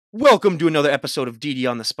Welcome to another episode of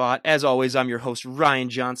DD on the Spot. As always, I'm your host, Ryan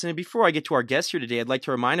Johnson. And before I get to our guest here today, I'd like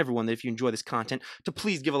to remind everyone that if you enjoy this content, to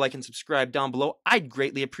please give a like and subscribe down below. I'd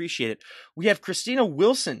greatly appreciate it. We have Christina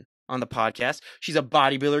Wilson on the podcast. She's a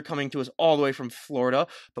bodybuilder coming to us all the way from Florida.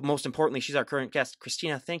 But most importantly, she's our current guest.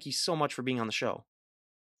 Christina, thank you so much for being on the show.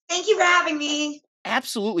 Thank you for having me.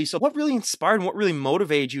 Absolutely. So what really inspired and what really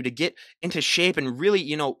motivated you to get into shape and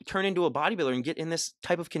really, turn into a bodybuilder and get in this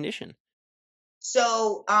type of condition?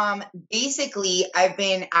 So basically, I've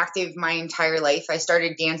been active my entire life. I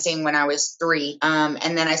started dancing when I was 3,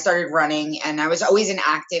 and then I started running, and I was always an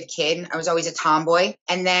active kid. I was always a tomboy.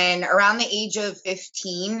 And then around the age of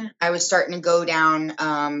 15, I was starting to go down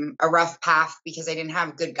a rough path because I didn't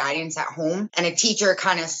have good guidance at home. And a teacher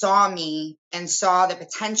kind of saw me and saw the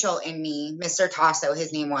potential in me. Mr. Tasso,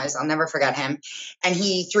 his name was. I'll never forget him. And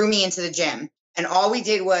he threw me into the gym. And all we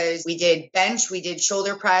did was we did bench, we did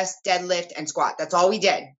shoulder press, deadlift, and squat. That's all we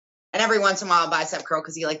did. And every once in a while, bicep curl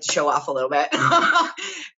because he liked to show off a little bit.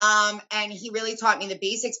 And he really taught me the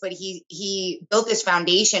basics, but he built this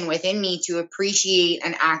foundation within me to appreciate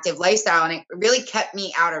an active lifestyle. And it really kept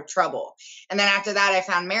me out of trouble. And then after that, I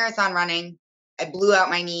found marathon running. I blew out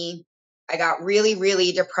my knee. I got really,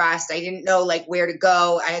 really depressed. I didn't know where to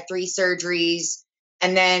go. I had 3 surgeries.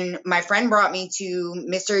 And then my friend brought me to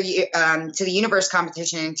to the Universe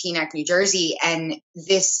competition in Teaneck, New Jersey, and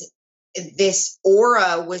this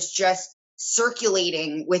aura was just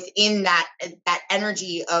circulating within that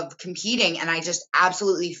energy of competing, and I just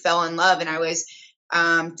absolutely fell in love. And I was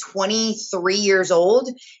 23 years old,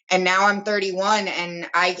 and now I'm 31, and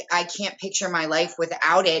I can't picture my life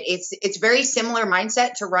without it. It's very similar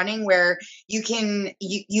mindset to running, where you can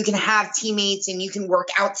have teammates and you can work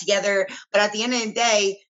out together, but at the end of the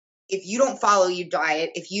day, if you don't follow your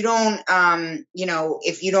diet, if you don't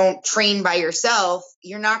if you don't train by yourself,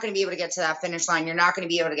 you're not going to be able to get to that finish line. You're not going to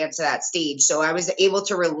be able to get to that stage. So I was able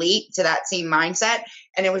to relate to that same mindset,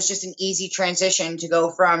 and it was just an easy transition to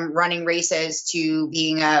go from running races to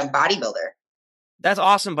being a bodybuilder. That's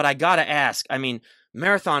awesome, but I gotta ask,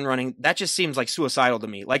 marathon running, that just seems like suicidal to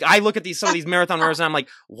me. Like, I look at some of these marathon runners and I'm like,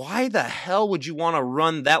 why the hell would you want to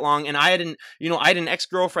run that long? And I had an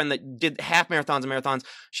ex-girlfriend that did half marathons and marathons.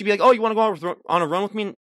 She'd be like, oh, you want to go out on a run with me?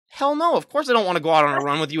 And hell no, of course I don't want to go out on a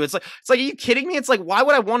run with you. It's like, are you kidding me? It's like, why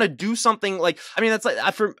would I want to do something that's like,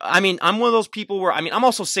 I'm one of those people where, I'm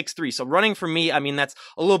also 6'3", so running for me, that's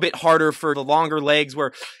a little bit harder for the longer legs,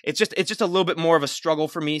 where it's just a little bit more of a struggle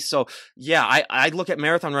for me. So yeah, I look at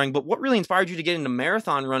marathon running, but what really inspired you to get into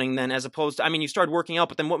marathon running then, as opposed to, you started working out,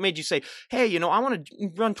 but then what made you say, hey, I want to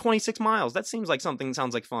run 26 miles? That seems like something that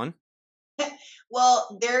sounds like fun.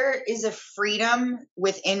 Well, there is a freedom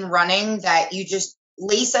within running that you just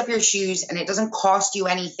lace up your shoes and it doesn't cost you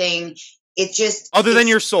anything. It just other than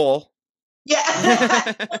your soul. Yeah. Well,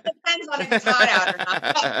 it depends on if it's hot out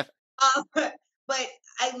or not. But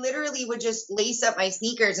I literally would just lace up my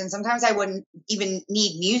sneakers, and sometimes I wouldn't even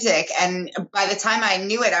need music. And by the time I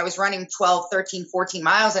knew it, I was running 12, 13, 14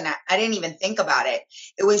 miles, and I didn't even think about it.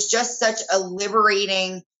 It was just such a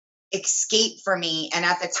liberating escape for me. And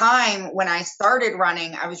at the time when I started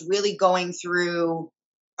running, I was really going through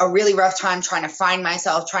a really rough time trying to find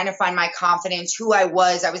myself, trying to find my confidence, who I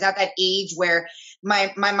was. I was at that age where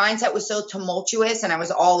my mindset was so tumultuous and I was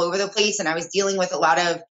all over the place, and I was dealing with a lot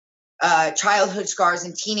of childhood scars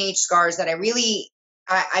and teenage scars that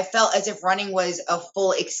I felt as if running was a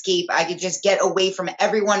full escape. I could just get away from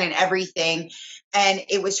everyone and everything, and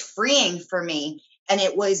it was freeing for me. And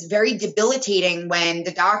it was very debilitating when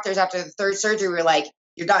the doctors after the 3rd surgery were like,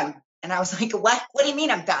 you're done. And I was like, what? What do you mean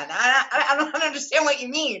I'm done? I don't understand what you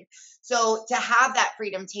mean. So to have that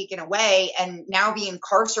freedom taken away and now be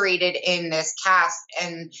incarcerated in this cast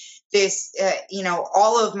and this,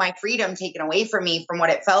 all of my freedom taken away from me from what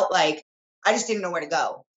it felt like, I just didn't know where to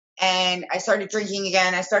go. And I started drinking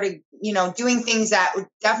again. I started, doing things that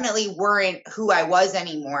definitely weren't who I was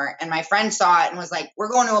anymore. And my friend saw it and was like, we're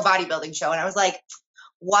going to a bodybuilding show. And I was like,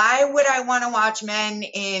 why would I want to watch men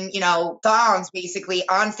in, thongs basically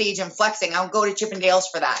on stage and flexing? I'll go to Chippendales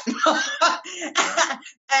for that.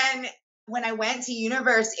 And when I went to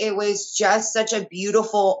Universe, it was just such a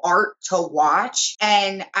beautiful art to watch.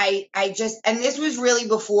 And and this was really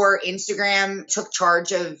before Instagram took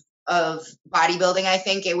charge of bodybuilding. I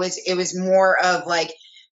think it was more of like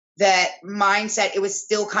that mindset. It was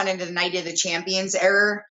still kind of the Night of the Champions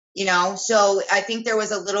era. So I think there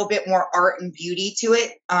was a little bit more art and beauty to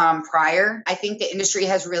it prior. I think the industry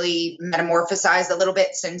has really metamorphosized a little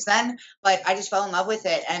bit since then, but I just fell in love with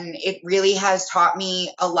it, and it really has taught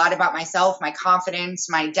me a lot about myself, my confidence,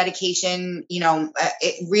 my dedication.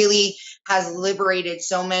 It really has liberated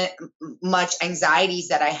so much anxieties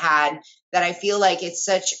that I had, that I feel like it's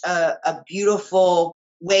such a beautiful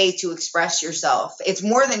way to express yourself. It's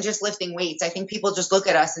more than just lifting weights. I think people just look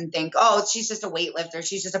at us and think, oh, she's just a weightlifter,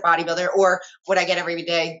 she's just a bodybuilder, or what I get every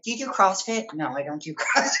day. Do you do CrossFit? No, I don't do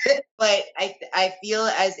CrossFit. But I feel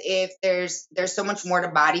as if there's so much more to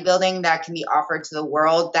bodybuilding that can be offered to the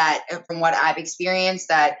world, that from what I've experienced,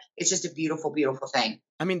 that it's just a beautiful, beautiful thing.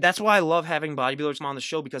 I mean, that's why I love having bodybuilders on the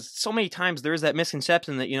show, because so many times there is that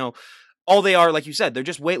misconception that, all they are, like you said, they're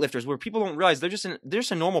just weightlifters, where people don't realize they're just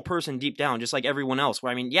a normal person deep down, just like everyone else.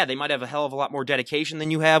 Where, I mean, yeah, they might have a hell of a lot more dedication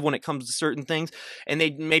than you have when it comes to certain things, and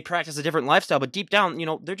they may practice a different lifestyle, but deep down,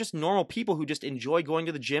 they're just normal people who just enjoy going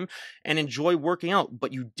to the gym and enjoy working out.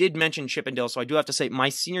 But you did mention Chippendale, so I do have to say, my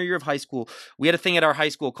senior year of high school, we had a thing at our high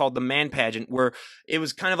school called the Man Pageant, where it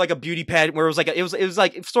was kind of like a beauty pageant, where it was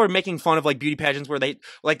like sort of making fun of like beauty pageants, where they,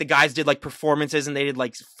 like, the guys did like performances and they did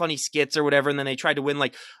like funny skits or whatever, and then they tried to win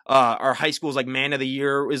like our high school's like Man of the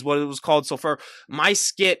Year is what it was called. So for my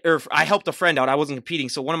skit, or I helped a friend out, I wasn't competing,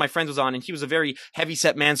 so one of my friends was on, and he was a very heavy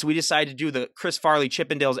set man, so we decided to do the Chris Farley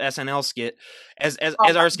Chippendales SNL skit as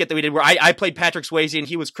our skit that we did, where I played Patrick Swayze and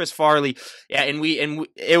he was Chris Farley. Yeah, and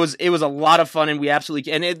it was a lot of fun, and we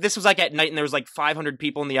absolutely, this was like at night, and there was like 500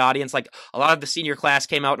 people in the audience, like a lot of the senior class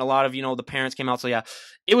came out, and a lot of the parents came out. So yeah,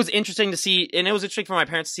 it was interesting to see, and it was interesting for my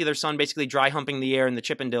parents to see their son basically dry humping the air in the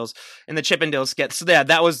Chippendales skit. So yeah,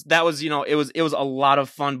 that was it was a lot of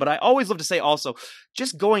fun. But I always love to say also,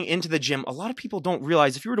 just going into the gym, a lot of people don't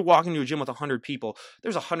realize, if you were to walk into a gym with 100 people,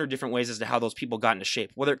 there's 100 different ways as to how those people got into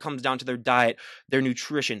shape, whether it comes down to their diet, their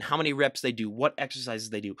nutrition, how many reps they do, what exercises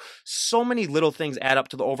they do. So many little things add up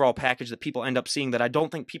to the overall package that people end up seeing, that I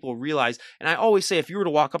don't think people realize. And I always say, if you were to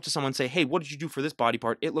walk up to someone and say, hey, what did you do for this body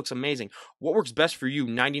part? It looks amazing. What works best for you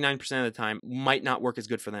 99% of the time might not work as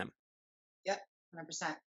good for them. Yep,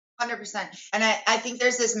 100%. 100%. And I think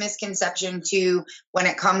there's this misconception too, when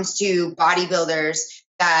it comes to bodybuilders,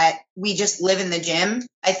 that we just live in the gym.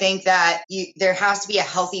 I think that there has to be a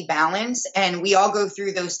healthy balance, and we all go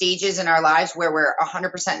through those stages in our lives where we're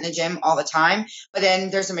 100% in the gym all the time. But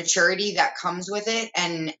then there's a maturity that comes with it,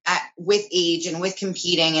 and with age and with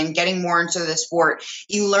competing and getting more into the sport,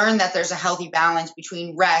 you learn that there's a healthy balance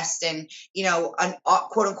between rest and an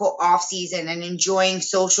quote unquote off season, and enjoying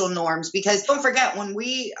social norms. Because don't forget, when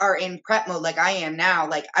we are in prep mode like I am now,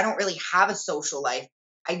 like, I don't really have a social life.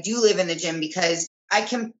 I do live in the gym because I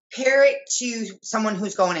compare it to someone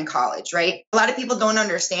who's going in college, right? A lot of people don't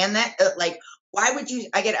understand that. Like, why would you,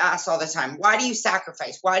 I get asked all the time, why do you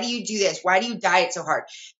sacrifice? Why do you do this? Why do you diet so hard?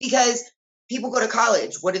 Because people go to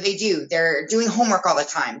college. What do? They're doing homework all the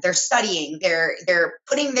time. They're studying. They're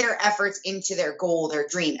putting their efforts into their goal, their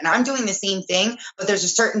dream. And I'm doing the same thing, but there's a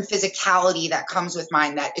certain physicality that comes with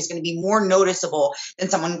mine that is going to be more noticeable than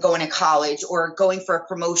someone going to college or going for a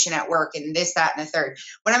promotion at work and this, that, and the third.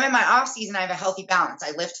 When I'm in my off season, I have a healthy balance.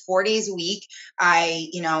 I lift 4 days a week. I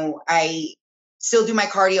still do my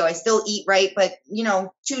cardio. I still eat right. But,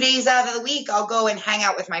 2 days out of the week, I'll go and hang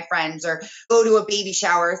out with my friends or go to a baby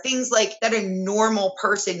shower, things like that a normal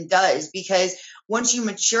person does. Because once you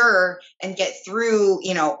mature and get through,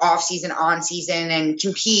 off season, on season, and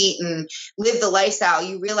compete and live the lifestyle,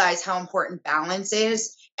 you realize how important balance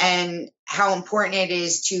is and how important it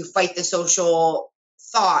is to fight the social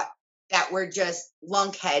thought that we're just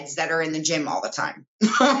lunkheads that are in the gym all the time.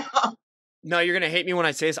 No, you're going to hate me when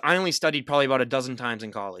I say this. I only studied probably about a dozen times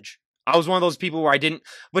in college. I was one of those people where I didn't.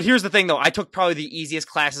 But here's the thing, though. I took probably the easiest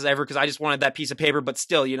classes ever because I just wanted that piece of paper. But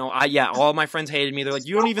still, all my friends hated me. They're like,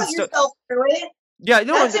 you don't even study. Yeah,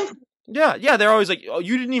 yeah. They're always like, oh,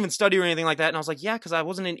 you didn't even study or anything like that. And I was like, yeah, because I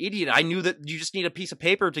wasn't an idiot. I knew that you just need a piece of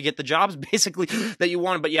paper to get the jobs basically that you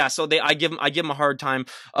wanted. But yeah, so I give them a hard time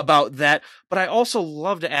about that. But I also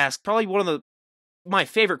love to ask, probably one of my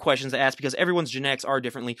favorite questions to ask, because everyone's genetics are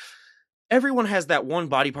differently. Everyone has that one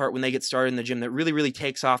body part when they get started in the gym that really, really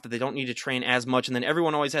takes off, that they don't need to train as much. And then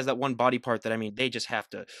everyone always has that one body part that, they just have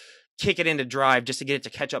to kick it into drive just to get it to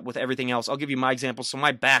catch up with everything else. I'll give you my example. So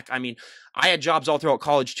my back, I had jobs all throughout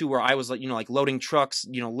college too, where I was like loading trucks,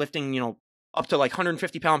 lifting, up to like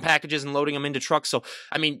 150-pound packages and loading them into trucks. So,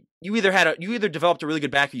 you either developed a really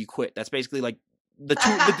good back or you quit. That's basically like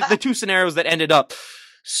the two scenarios that ended up.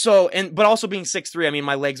 So, but also being 6'3", I mean,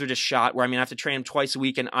 my legs are just shot where, I mean, I have to train them twice a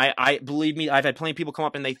week. And I believe me, I've had plenty of people come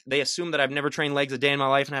up and they assume that I've never trained legs a day in my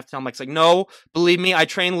life. And I have to tell them, like, no, believe me, I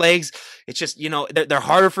train legs. It's just, you know, they're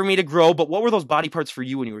harder for me to grow. But what were those body parts for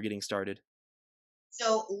you when you were getting started?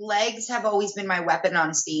 So legs have always been my weapon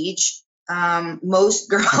on stage. Most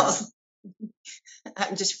girls,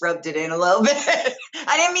 I just rubbed it in a little bit.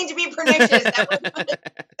 I didn't mean to be pernicious.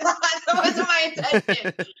 That wasn't my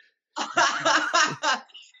intention.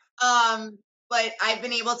 But I've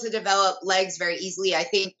been able to develop legs very easily. I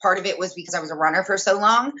think part of it was because I was a runner for so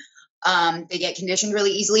long. They get conditioned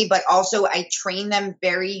really easily, but also I train them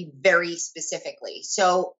very, very specifically.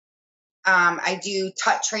 So I do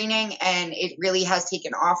TUT training and it really has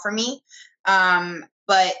taken off for me.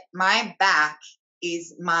 But my back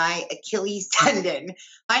is my Achilles tendon.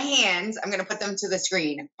 My hands, I'm going to put them to the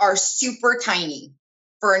screen, are super tiny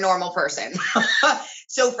for a normal person.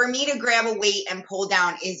 So for me to grab a weight and pull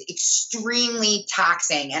down is extremely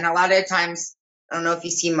taxing. And a lot of times, I don't know if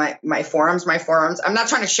you see my forearms, I'm not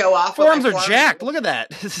trying to show off. Forearms are jacked. Look at that.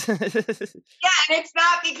 Yeah. And it's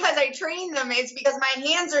not because I train them. It's because my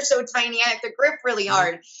hands are so tiny. I have to grip really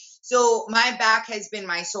hard. So my back has been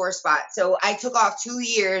my sore spot. So I took off 2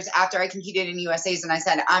 years after I competed in USAs and I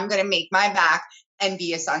said, I'm going to make my back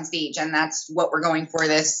envious on stage. And that's what we're going for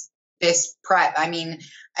this prep. I mean,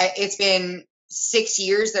 it's been 6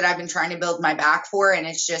 years that I've been trying to build my back for, and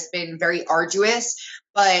it's just been very arduous,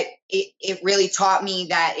 but it really taught me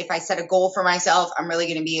that if I set a goal for myself, I'm really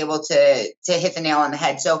going to be able to hit the nail on the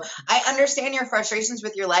head. So I understand your frustrations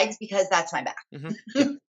with your legs because that's my back. Mm-hmm. Yeah.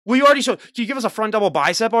 Well, you already showed. Can you give us a front double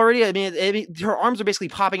bicep already? I mean, her arms are basically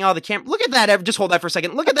popping out of the camera. Look at that. Just hold that for a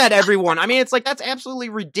second. Look at that, everyone. I mean, it's like, that's absolutely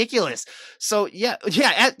ridiculous. So yeah.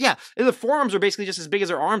 The forearms are basically just as big as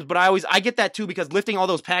her arms, but I get that too, because lifting all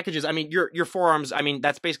those packages, I mean, your forearms, I mean,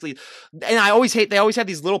 that's basically, and I always hate, they always have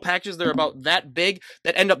these little packages that are about that big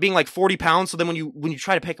that end up being like 40 pounds. So then when you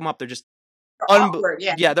try to pick them up, they're just awkward,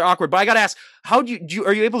 yeah, they're awkward. But I gotta ask, how do you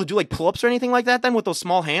are you able to do like pull-ups or anything like that then with those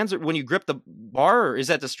small hands, or when you grip the bar, or is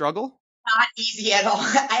that the struggle? Not easy at all.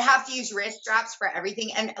 I have to use wrist straps for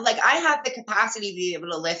everything. And like, I have the capacity to be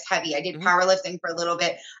able to lift heavy. I did powerlifting for a little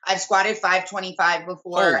bit. I've squatted 525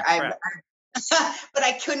 before. But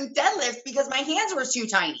I couldn't deadlift because my hands were too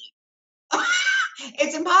tiny.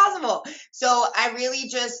 It's impossible. So I really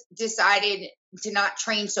just decided to not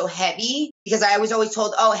train so heavy, because I was always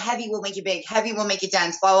told, oh, heavy will make you big, heavy will make you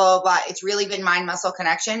dense, blah, blah, blah, blah. It's really been mind muscle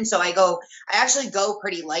connection. So I actually go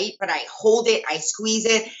pretty light, but I hold it, I squeeze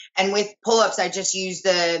it. And with pull-ups, I just use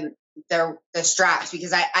the straps,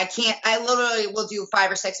 because I literally will do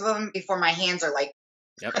 5 or 6 of them before my hands are like,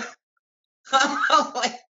 yep.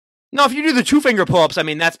 No, if you do the 2-finger pull-ups, I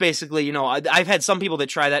mean, that's basically, you know, I've had some people that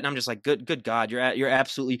try that, and I'm just like, good God, you're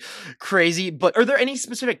absolutely crazy. But are there any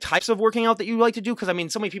specific types of working out that you like to do? Because, I mean,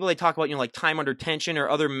 so many people, they talk about, you know, like time under tension or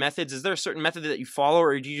other methods. Is there a certain method that you follow,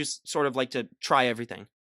 or do you just sort of like to try everything?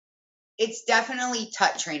 It's definitely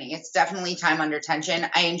TUT training. It's definitely time under tension.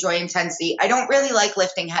 I enjoy intensity. I don't really like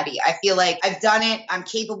lifting heavy. I feel like I've done it, I'm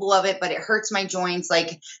capable of it, but it hurts my joints.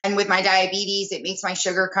 And with my diabetes, it makes my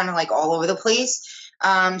sugar kind of like all over the place.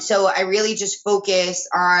 So I really just focus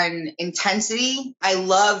on intensity. I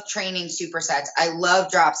love training supersets. I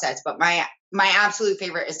love drop sets, but my absolute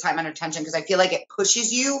favorite is time under tension, because I feel like it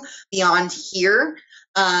pushes you beyond here.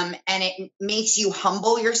 And it makes you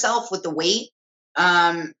humble yourself with the weight.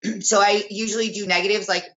 So I usually do negatives,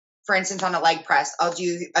 like for instance, on a leg press, I'll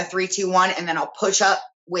do a 3-2-1, and then I'll push up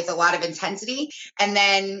with a lot of intensity. And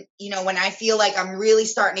then, you know, when I feel like I'm really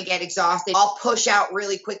starting to get exhausted, I'll push out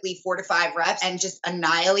really quickly 4 to 5 reps and just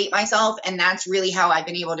annihilate myself. And that's really how I've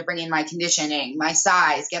been able to bring in my conditioning, my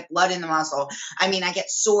size, get blood in the muscle. I mean, I get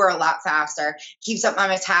sore a lot faster, keeps up my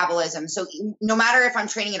metabolism. So no matter if I'm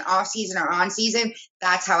training in off season or on season,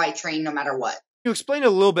 that's how I train no matter what. You explained it a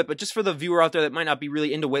little bit, but just for the viewer out there that might not be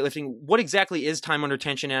really into weightlifting, what exactly is time under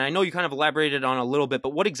tension? And I know you kind of elaborated on a little bit,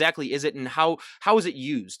 but what exactly is it, and how is it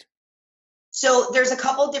used? So there's a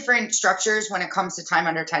couple different structures when it comes to time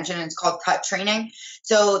under tension, and it's called TUT training.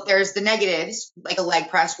 So there's the negatives, like a leg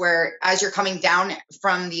press, where as you're coming down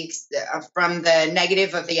from the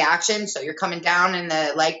negative of the action, so you're coming down in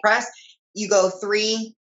the leg press, you go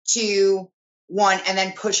 3, 2, 1, and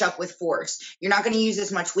then push up with force. You're not going to use as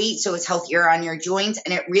much weight, so it's healthier on your joints,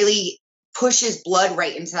 and it really pushes blood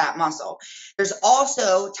right into that muscle. There's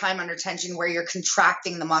also time under tension where you're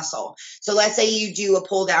contracting the muscle. So let's say you do a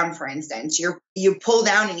pull down, for instance. You pull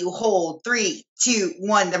down and you hold 3, 2,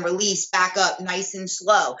 1, then release back up nice and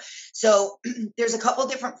slow. So there's a couple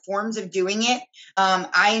different forms of doing it.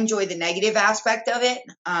 I enjoy the negative aspect of it,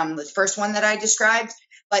 the first one that I described.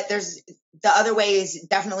 but the other way is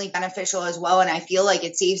definitely beneficial as well. And I feel like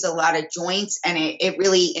it saves a lot of joints, and it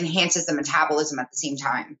really enhances the metabolism at the same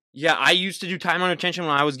time. Yeah, I used to do time under tension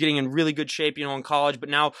when I was getting in really good shape, in college. But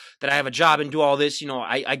now that I have a job and do all this,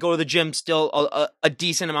 I go to the gym still a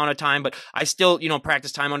decent amount of time, but I still,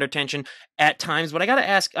 practice time under tension at times. But I got to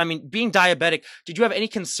ask, I mean, being diabetic, did you have any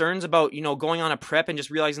concerns about, going on a prep and just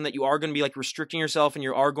realizing that you are going to be like restricting yourself and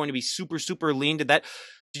you are going to be super, super lean?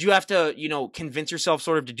 Did you have to, convince yourself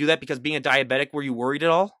sort of to do that because being a diabetic, were you worried at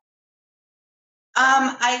all?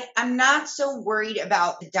 I'm not so worried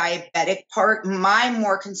about the diabetic part. My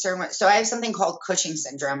more concern was, so I have something called Cushing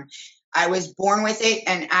syndrome. I was born with it,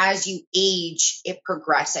 and as you age, it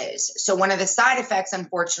progresses. So one of the side effects,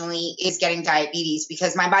 unfortunately, is getting diabetes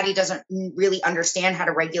because my body doesn't really understand how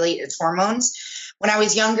to regulate its hormones. When I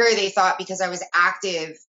was younger, they thought because I was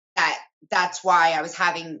active that's why I was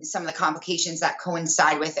having some of the complications that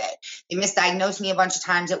coincide with it. They misdiagnosed me a bunch of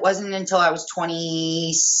times. It wasn't until I was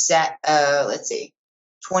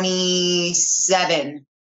 27.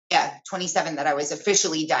 Yeah, 27 that I was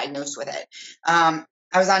officially diagnosed with it. I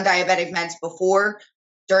was on diabetic meds before,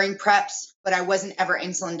 during preps, but I wasn't ever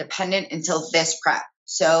insulin dependent until this prep.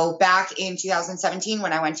 So back in 2017,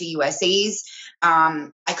 when I went to USA's, I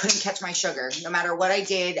couldn't catch my sugar. No matter what I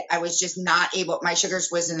did, I was just not able. My sugars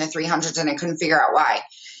was in the 300s, and I couldn't figure out why.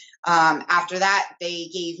 After that, they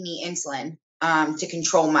gave me insulin to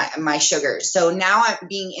control my sugars. So now I'm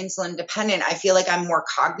being insulin dependent. I feel like I'm more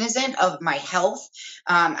cognizant of my health.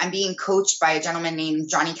 I'm being coached by a gentleman named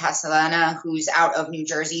Johnny Castellana, who's out of New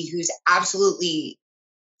Jersey, who's absolutely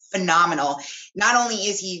phenomenal. Not only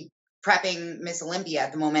is he prepping Miss Olympia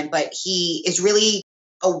at the moment, but he is really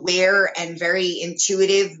aware and very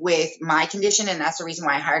intuitive with my condition, and that's the reason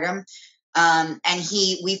why I hired him. And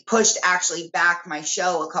we've pushed actually back my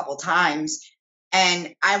show a couple times,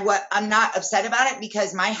 and I'm not upset about it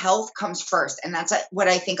because my health comes first, and that's what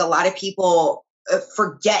I think a lot of people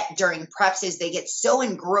forget during preps is they get so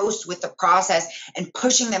engrossed with the process and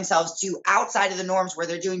pushing themselves to outside of the norms where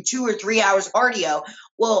they're doing 2 or 3 hours cardio.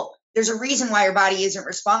 Well, there's a reason why your body isn't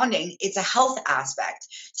responding. It's a health aspect.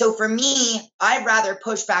 So for me, I'd rather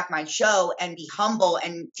push back my show and be humble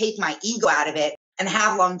and take my ego out of it and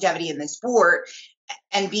have longevity in the sport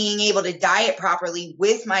and being able to diet properly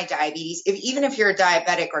with my diabetes. Even if you're a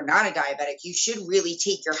diabetic or not a diabetic, you should really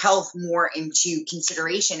take your health more into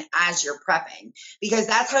consideration as you're prepping, because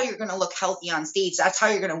that's how you're going to look healthy on stage. That's how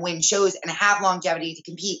you're going to win shows and have longevity to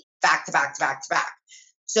compete back to back to back to back.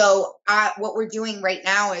 So what we're doing right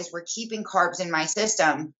now is we're keeping carbs in my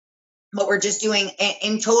system, but we're just doing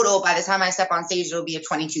in total, by the time I step on stage, it'll be a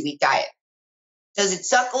 22-week diet. Does it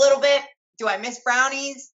suck a little bit? Do I miss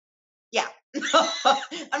brownies? Yeah.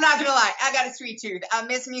 I'm not going to lie. I got a sweet tooth. I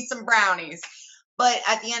miss me some brownies. But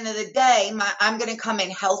at the end of the day, I'm going to come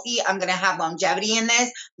in healthy. I'm going to have longevity in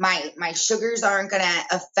this. My sugars aren't going to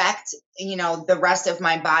affect, the rest of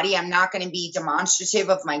my body. I'm not going to be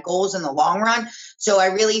demonstrative of my goals in the long run. So I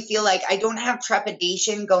really feel like I don't have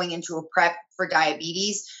trepidation going into a prep for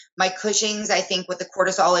diabetes. My Cushing's, I think with the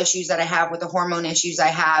cortisol issues that I have, with the hormone issues I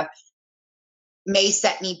have, may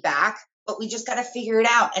set me back. But we just got to figure it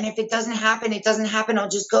out. And if it doesn't happen, it doesn't happen. I'll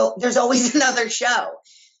just go. There's always another show.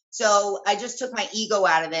 So I just took my ego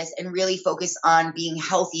out of this and really focused on being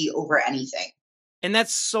healthy over anything. And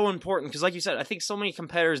that's so important because, like you said, I think so many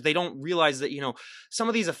competitors, they don't realize that, some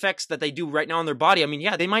of these effects that they do right now on their body, I mean,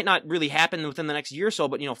 yeah, they might not really happen within the next year or so,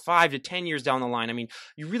 but, 5 to 10 years down the line, I mean,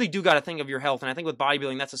 you really do got to think of your health. And I think with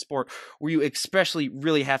bodybuilding, that's a sport where you especially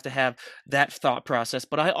really have to have that thought process.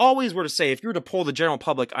 But I always were to say, if you were to poll the general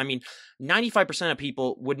public, I mean, 95% of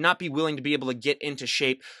people would not be willing to be able to get into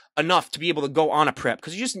shape enough to be able to go on a prep,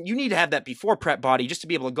 because you need to have that before prep body just to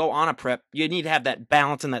be able to go on a prep. You need to have that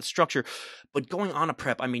balance and that structure. But going on a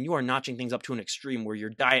prep, I mean, you are notching things up to an extreme where your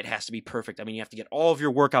diet has to be perfect. I mean, you have to get all of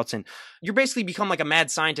your workouts in. You're basically become like a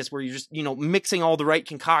mad scientist where you're just, mixing all the right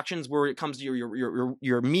concoctions where it comes to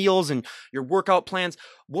your meals and your workout plans.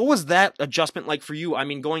 What was that adjustment like for you? I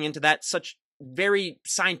mean, going into that such very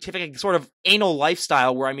scientific sort of anal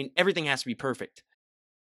lifestyle where, I mean, everything has to be perfect.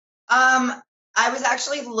 I was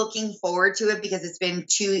actually looking forward to it because it's been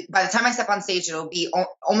by the time I step on stage, it'll be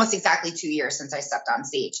almost exactly 2 years since I stepped on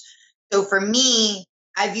stage. So for me,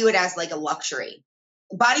 I view it as like a luxury.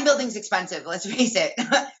 Bodybuilding's expensive, let's face it.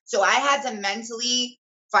 So I had to mentally,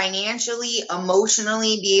 financially,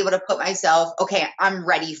 emotionally be able to put myself, okay, I'm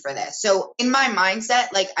ready for this. So in my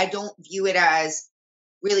mindset, like I don't view it as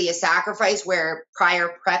really a sacrifice, where prior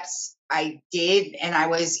preps I did, and I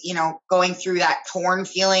was, going through that torn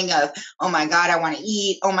feeling of, oh my God, I want to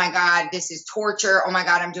eat. Oh my God, this is torture. Oh my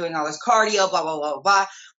God, I'm doing all this cardio, blah, blah, blah, blah.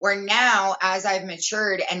 Where now, as I've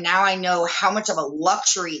matured, and now I know how much of a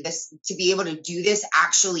luxury this to be able to do this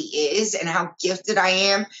actually is, and how gifted I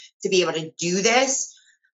am to be able to do this.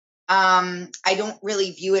 I don't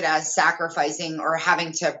really view it as sacrificing or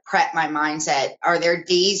having to prep my mindset. Are there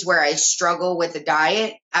days where I struggle with the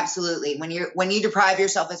diet? Absolutely. When you deprive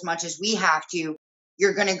yourself as much as we have to,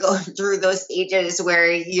 you're going to go through those stages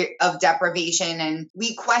of deprivation. And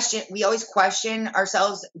we always question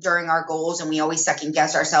ourselves during our goals, and we always second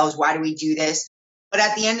guess ourselves. Why do we do this? But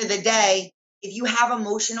at the end of the day, if you have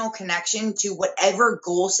emotional connection to whatever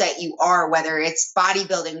goal set you are, whether it's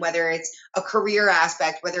bodybuilding, whether it's a career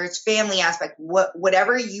aspect, whether it's family aspect,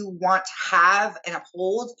 whatever you want to have and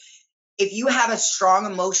uphold, if you have a strong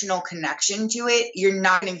emotional connection to it, you're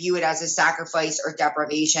not going to view it as a sacrifice or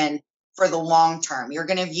deprivation for the long term. You're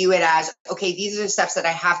going to view it as, okay, these are the steps that I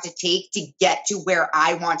have to take to get to where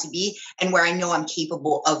I want to be and where I know I'm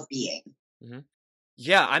capable of being. Mm-hmm.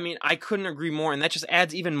 Yeah, I mean, I couldn't agree more, and that just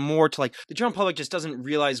adds even more to, like, the general public just doesn't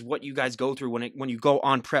realize what you guys go through when you go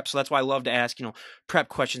on prep. So that's why I love to ask, prep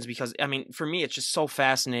questions, because I mean, for me, it's just so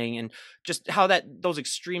fascinating, and just how those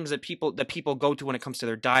extremes that people go to when it comes to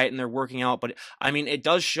their diet and their working out. But I mean, it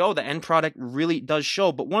does show, the end product really does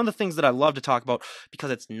show. But one of the things that I love to talk about, because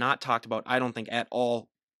it's not talked about, I don't think, at all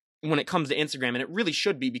when it comes to Instagram, and it really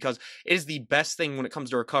should be, because it is the best thing when it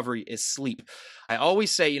comes to recovery, is sleep. I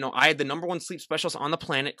always say, I had the #1 sleep specialist on the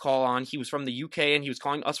planet call on. He was from the UK, and he was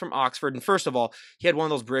calling us from Oxford. And first of all, he had one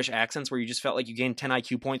of those British accents where you just felt like you gained 10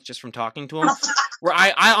 IQ points just from talking to him. Where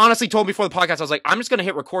I honestly told him before the podcast, I was like, I'm just going to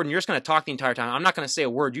hit record and you're just going to talk the entire time. I'm not going to say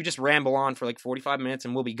a word. You just ramble on for like 45 minutes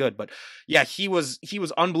and we'll be good. But yeah, he was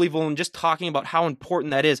unbelievable, and just talking about how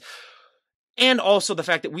important that is. And also the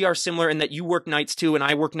fact that we are similar in that you work nights too, and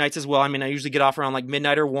I work nights as well. I mean, I usually get off around like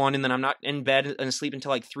midnight or 1, and then I'm not in bed and asleep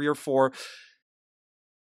until like 3 or 4.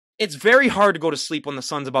 It's very hard to go to sleep when the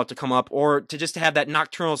sun's about to come up, or to just have that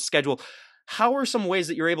nocturnal schedule. How are some ways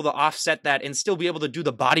that you're able to offset that and still be able to do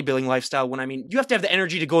the bodybuilding lifestyle when, I mean, you have to have the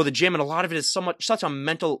energy to go to the gym, and a lot of it is such a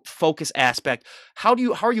mental focus aspect. How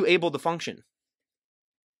are you able to function?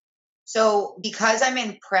 So because I'm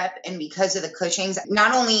in prep and because of the Cushing's,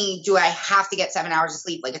 not only do I have to get 7 hours of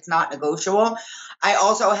sleep, like it's not negotiable, I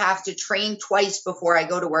also have to train twice before I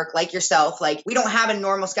go to work, like yourself. Like, we don't have a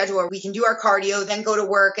normal schedule where we can do our cardio, then go to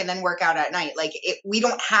work, and then work out at night. Like, we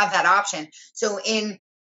don't have that option. So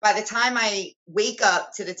by the time I wake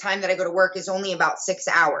up to the time that I go to work is only about 6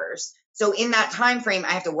 hours. So in that time frame,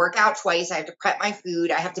 I have to work out twice. I have to prep my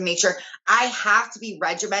food. I have to make sure I have to be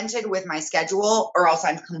regimented with my schedule, or else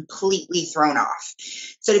I'm completely thrown off.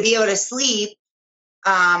 So to be able to sleep,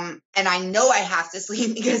 and I know I have to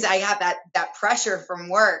sleep because I have that pressure from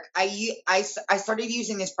work. I started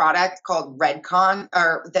using this product called Redcon,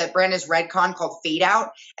 or the brand is Redcon, called Fade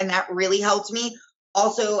Out, and that really helped me.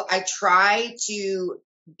 Also, I try to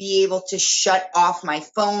be able to shut off my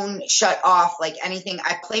phone, shut off like anything.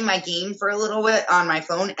 I play my game for a little bit on my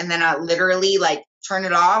phone, and then I literally like turn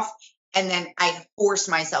it off, and then I force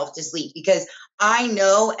myself to sleep, because I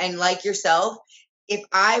know, and like yourself, if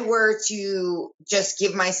I were to just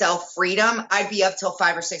give myself freedom, I'd be up till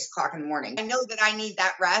 5 or 6 o'clock in the morning. I know that I need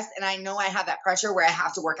that rest, and I know I have that pressure where I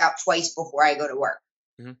have to work out twice before I go to work.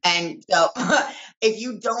 Mm-hmm. And so if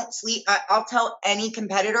you don't sleep, I'll tell any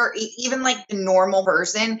competitor, even like the normal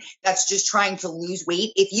person that's just trying to lose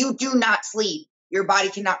weight, if you do not sleep, your body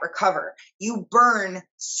cannot recover. You burn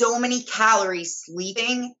so many calories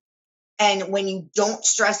sleeping. And when you don't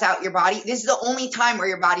stress out your body, this is the only time where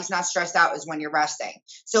your body's not stressed out, is when you're resting.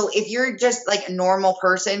 So if you're just like a normal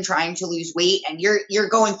person trying to lose weight, and you're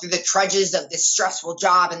going through the trudges of this stressful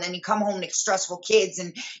job, and then you come home to stressful kids,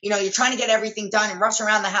 and you're trying to get everything done and rush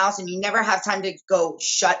around the house, and you never have time to go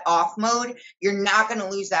shut off mode, you're not going to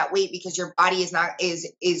lose that weight, because your body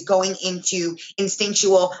is going into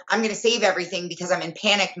instinctual, I'm going to save everything because I'm in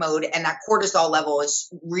panic mode, and that cortisol level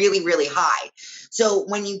is really, really high. So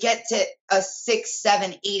when you get to a 6,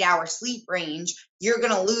 7, 8 hour sleep range, you're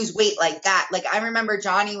going to lose weight like that. Like, I remember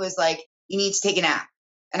Johnny was like, you need to take a nap.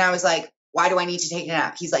 And I was like, why do I need to take a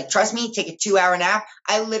nap? He's like, trust me, take a 2-hour nap.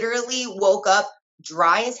 I literally woke up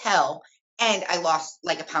dry as hell, and I lost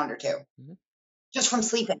like a pound or 2 just from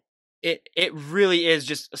sleeping. It really is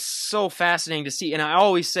just so fascinating to see. And I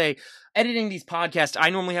always say, editing these podcasts, I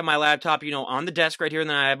normally have my laptop, on the desk right here, and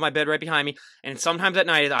then I have my bed right behind me. And sometimes at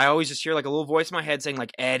night, I always just hear like a little voice in my head saying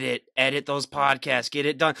like, edit those podcasts, get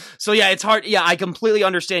it done. So yeah, it's hard. Yeah, I completely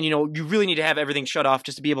understand. You really need to have everything shut off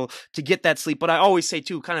just to be able to get that sleep. But I always say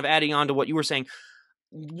too, kind of adding on to what you were saying,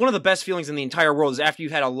 one of the best feelings in the entire world is after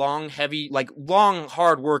you've had a long, heavy,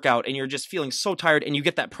 hard workout and you're just feeling so tired and you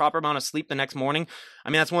get that proper amount of sleep the next morning. I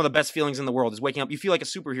mean, that's one of the best feelings in the world, is waking up. You feel like a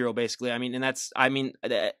superhero, basically. I mean, and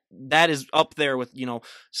that is up there with,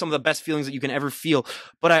 some of the best feelings that you can ever feel.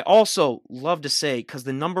 But I also love to say, because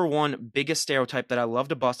the number one biggest stereotype that I love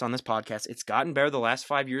to bust on this podcast, it's gotten better the last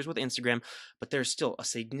 5 years with Instagram, but there's still a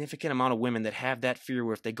significant amount of women that have that fear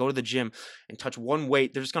where if they go to the gym and touch one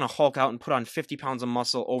weight, they're just going to hulk out and put on 50 pounds of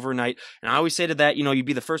muscle overnight. And I always say to that, you'd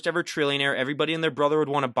be the first ever trillionaire. Everybody and their brother would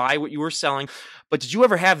want to buy what you were selling. But did you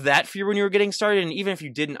ever have that fear when you were getting started? And even if you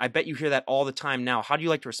didn't, I bet you hear that all the time now. How do you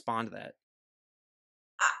like to respond to that?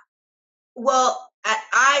 Well,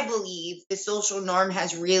 I believe the social norm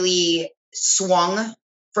has really swung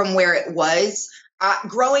from where it was.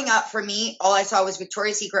 Growing up, for me, all I saw was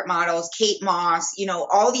Victoria's Secret models, Kate Moss,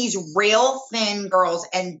 all these rail thin girls.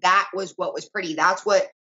 And that was what was pretty. That's what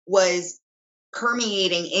was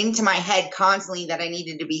permeating into my head constantly, that I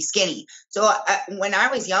needed to be skinny. So when I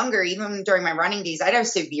was younger, even during my running days, I'd have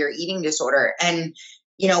severe eating disorder. And,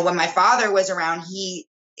 when my father was around,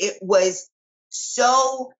 it was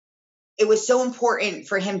so important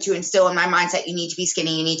for him to instill in my mindset, you need to be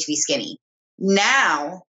skinny, you need to be skinny.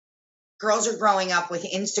 Now, girls are growing up with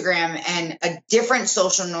Instagram and a different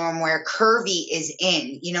social norm where curvy is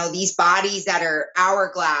in, these bodies that are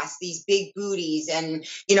hourglass, these big booties and,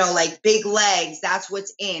 like big legs, that's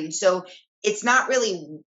what's in. So it's not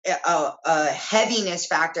really a heaviness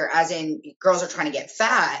factor, as in girls are trying to get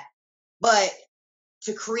fat, but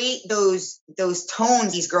to create those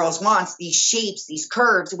tones these girls want, these shapes, these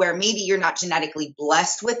curves, where maybe you're not genetically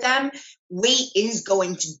blessed with them, weight is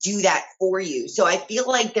going to do that for you. So I feel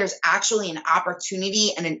like there's actually an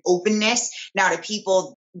opportunity and an openness now to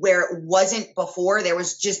people where it wasn't before. It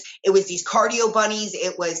was these cardio bunnies,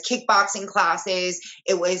 it was kickboxing classes,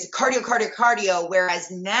 it was cardio, whereas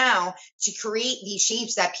now, to create these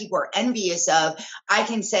shapes that people are envious of, I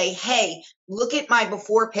can say, hey, look at my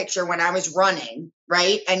before picture when I was running,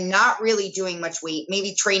 right? And not really doing much weight,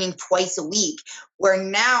 maybe training twice a week, where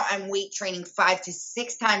now I'm weight training 5 to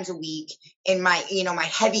 6 times a week in my, my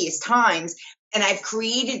heaviest times. And I've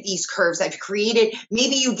created these curves.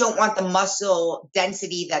 Maybe you don't want the muscle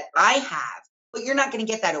density that I have, but you're not going to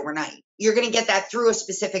get that overnight. You're going to get that through a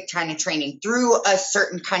specific kind of training, through a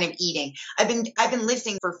certain kind of eating. I've been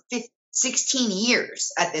lifting for 16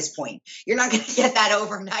 years at this point. You're not going to get that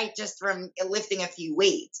overnight just from lifting a few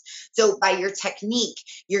weights. So by your technique,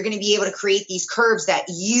 you're going to be able to create these curves that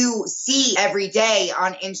you see every day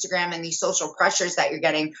on Instagram and these social pressures that you're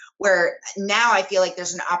getting, where now I feel like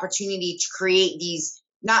there's an opportunity to create these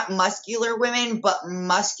not muscular women, but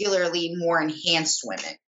muscularly more enhanced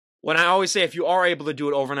women. When I always say, if you are able to do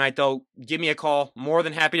it overnight, though, give me a call. More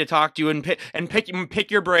than happy to talk to you and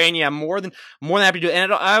pick your brain. Yeah, more than happy to do it.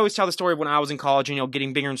 And I always tell the story of when I was in college,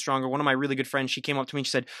 getting bigger and stronger. One of my really good friends, she came up to me and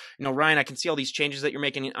she said, Ryan, I can see all these changes that you're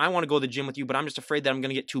making, and I want to go to the gym with you, but I'm just afraid that I'm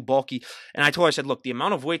going to get too bulky. And I told her, I said, look, the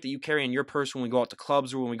amount of weight that you carry in your purse when we go out to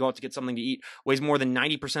clubs or when we go out to get something to eat weighs more than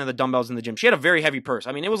 90% of the dumbbells in the gym. She had a very heavy purse.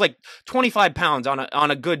 I mean, it was like 25 pounds on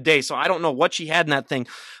a good day. So I don't know what she had in that thing,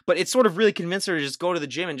 but it sort of really convinced her to just go to the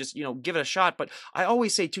gym and just, give it a shot. But I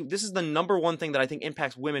always say too, this is the number one thing that I think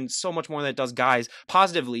impacts women so much more than it does guys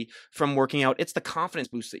positively from working out. It's the confidence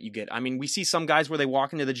boost that you get. I mean, we see some guys where they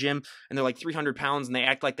walk into the gym and they're like 300 pounds and they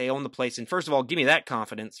act like they own the place. And first of all, give me that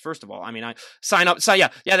confidence. First of all, I mean, I sign up. So yeah,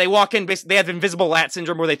 they walk in, basically, they have invisible lat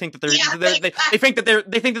syndrome where they think that they think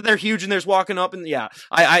that they're huge and they're just walking up. And yeah,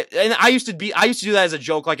 I used to do that as a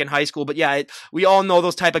joke, like in high school, but yeah, we all know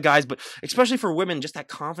those type of guys, but especially for women, just that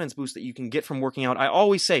confidence boost that you can get from working out. I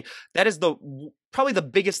always say that is probably the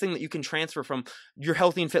biggest thing that you can transfer from your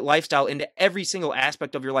healthy and fit lifestyle into every single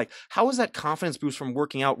aspect of your life. How has that confidence boost from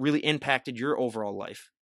working out really impacted your overall life?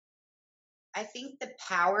 I think the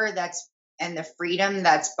power and the freedom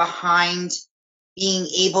that's behind being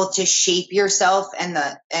able to shape yourself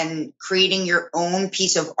and creating your own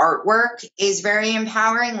piece of artwork is very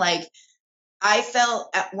empowering. Like, I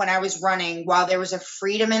felt when I was running, while there was a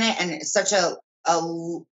freedom in it and it's such a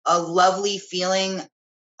lovely feeling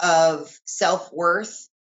of self-worth,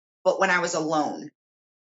 but when I was alone.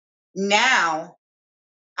 Now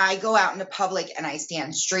I go out in the public and I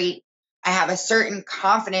stand straight. I have a certain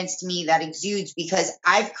confidence to me that exudes because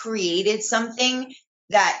I've created something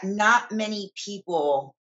that not many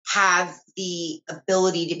people have the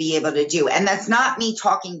ability to be able to do. And that's not me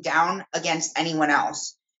talking down against anyone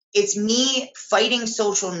else. It's me fighting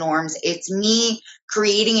social norms. It's me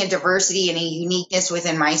creating a diversity and a uniqueness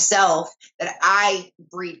within myself that I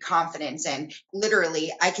breed confidence in.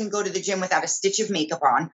 Literally, I can go to the gym without a stitch of makeup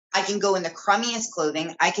on. I can go in the crummiest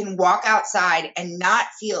clothing. I can walk outside and not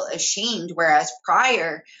feel ashamed. Whereas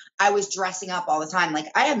prior, I was dressing up all the time.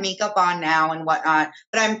 Like I have makeup on now and whatnot,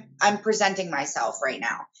 but I'm presenting myself right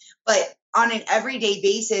now. But on an everyday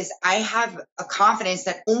basis, I have a confidence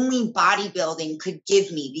that only bodybuilding could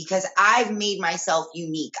give me because I've made myself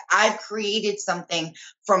unique. I've created something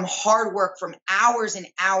from hard work, from hours and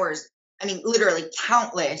hours. I mean, literally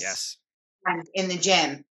countless times in the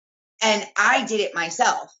gym. And I did it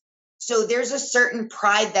myself. So there's a certain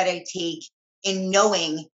pride that I take in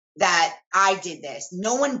knowing that I did this.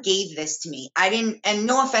 No one gave this to me. I didn't, and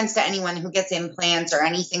no offense to anyone who gets implants or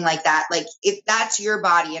anything like that. Like if that's your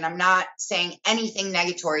body, and I'm not saying anything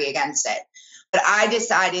negatory against it, but I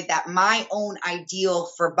decided that my own ideal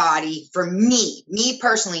for body, for me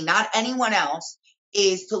personally, not anyone else,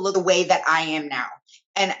 is to look the way that I am now.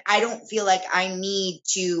 And I don't feel like I need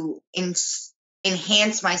to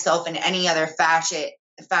enhance myself in any other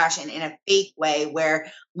fashion in a fake way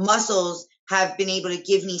where muscles have been able to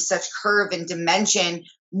give me such curve and dimension,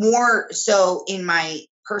 more so in my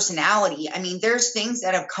personality. I mean, there's things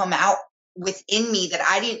that have come out within me that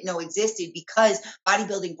I didn't know existed because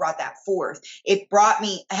bodybuilding brought that forth. It brought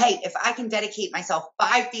me, hey, if I can dedicate myself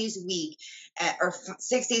 5 days a week or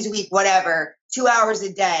 6 days a week, whatever, 2 hours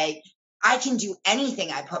a day, I can do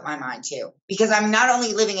anything I put my mind to because I'm not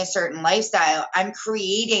only living a certain lifestyle, I'm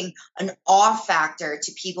creating an awe factor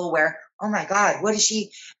to people where, oh my God, what is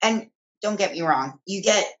she? And don't get me wrong, you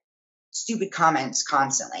get stupid comments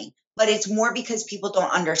constantly, but it's more because people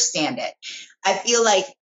don't understand it. I feel like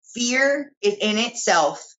fear in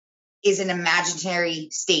itself is an imaginary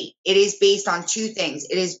state. It is based on 2 things.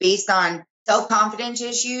 It is based on self-confidence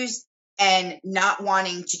issues and not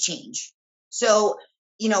wanting to change. So,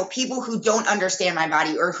 you know, people who don't understand my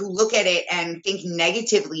body or who look at it and think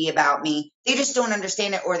negatively about me, they just don't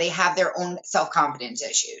understand it or they have their own self-confidence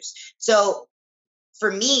issues. So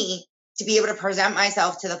for me to be able to present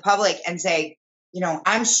myself to the public and say, you know,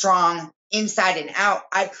 I'm strong inside and out,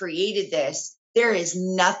 I've created this, there is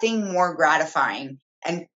nothing more gratifying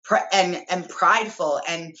and prideful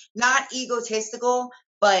and not egotistical,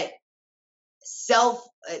 but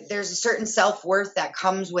there's a certain self-worth that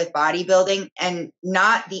comes with bodybuilding and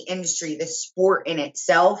not the industry, the sport in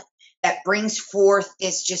itself that brings forth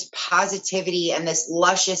this just positivity and this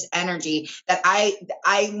luscious energy that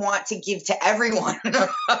I want to give to everyone.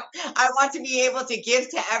 I want to be able to give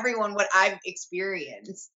to everyone what I've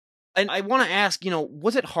experienced. And I want to ask, you know,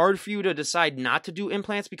 was it hard for you to decide not to do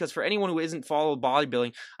implants? Because for anyone who isn't followed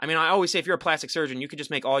bodybuilding, I mean, I always say if you're a plastic surgeon, you could just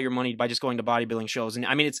make all your money by just going to bodybuilding shows. And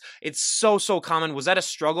I mean, it's so common. Was that a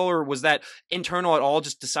struggle or was that internal at all,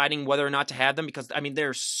 just deciding whether or not to have them? Because I mean,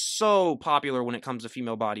 they're so popular when it comes to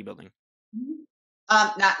female bodybuilding.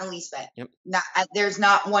 Not in the least bit. Yep. There's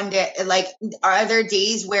not one day, like, are there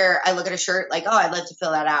days where I look at a shirt like, oh, I'd love to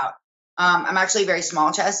fill that out. I'm actually very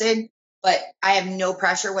small chested. But I have no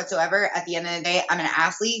pressure whatsoever. At the end of the day, I'm an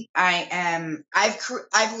athlete.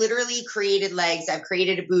 I've literally created legs. I've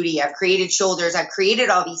created a booty. I've created shoulders. I've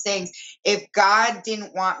created all these things. If God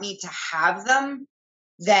didn't want me to have them,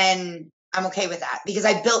 then I'm okay with that because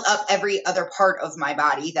I built up every other part of my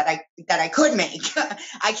body that I could make.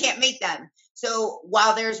 I can't make them. So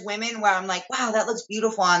while there's women where I'm like, wow, that looks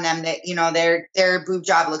beautiful on them, that, you know, their boob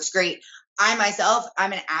job looks great. I myself,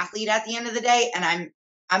 I'm an athlete at the end of the day, and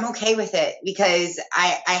I'm okay with it because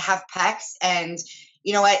I have pecs, and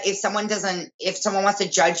you know what, if someone wants to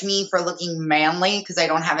judge me for looking manly because I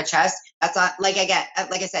don't have a chest, that's not like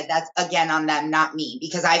I said, that's again on them, not me,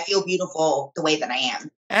 because I feel beautiful the way that I am.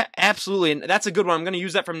 Absolutely. And that's a good one. I'm going to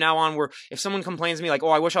use that from now on, where if someone complains to me like, oh,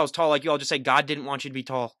 I wish I was tall like you, I'll just say, God didn't want you to be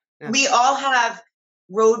tall. Yeah. We all have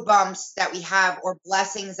road bumps that we have or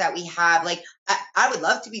blessings that we have. Like I would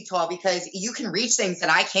love to be tall because you can reach things that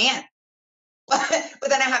I can't. But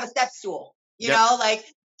then I have a step stool, you know, like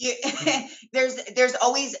there's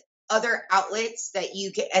always other outlets that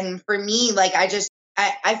you can. And for me, like I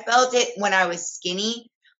felt it when I was skinny,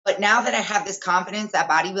 but now that I have this confidence that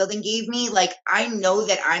bodybuilding gave me, like I know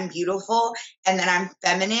that I'm beautiful and that I'm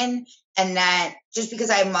feminine, and that just because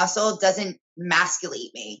I have muscle doesn't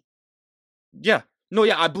masculate me. Yeah. No,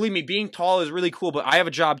 yeah, I believe me, being tall is really cool, but I have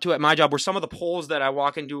a job too at my job where some of the poles that I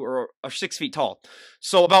walk into are 6 feet tall.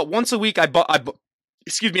 So about once a week,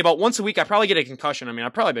 excuse me, about once a week, I probably get a concussion. I mean,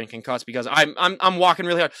 I've probably been concussed because I'm walking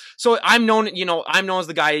really hard. So I'm known as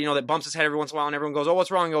the guy, that bumps his head every once in a while, and everyone goes, "Oh, what's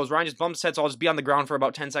wrong?" He goes, "Ryan just bumps his head, so I'll just be on the ground for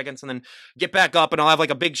about 10 seconds and then get back up, and I'll have like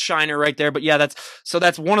a big shiner right there." But yeah,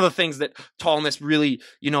 that's one of the things that tallness really,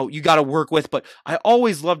 you got to work with. But I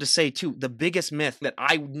always love to say too, the biggest myth that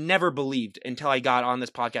I never believed until I got on this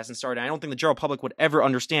podcast and started, and I don't think the general public would ever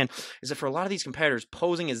understand, is that for a lot of these competitors,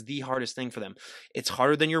 posing is the hardest thing for them. It's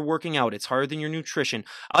harder than your working out. It's harder than your nutrition.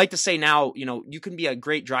 I like to say now, you can be a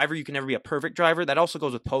great driver. You can never be a perfect driver. That also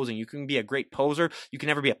goes with posing. You can be a great poser. You can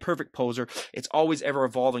never be a perfect poser. It's always ever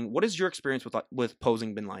evolving. What has your experience with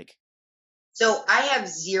posing been like? So I have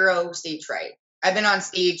zero stage fright. I've been on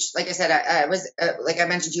stage, like I said, I was, like I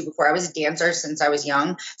mentioned to you before, I was a dancer since I was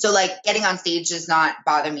young. So like getting on stage does not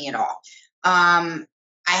bother me at all. I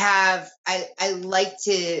like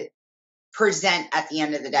to present at the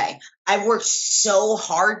end of the day. I've worked so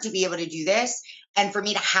hard to be able to do this. And for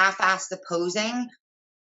me to half-ass the posing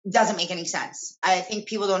doesn't make any sense. I think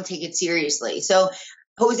people don't take it seriously. So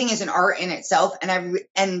posing is an art in itself.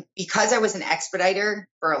 And because I was an expediter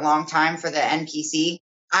for a long time for the NPC,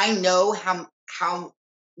 I know how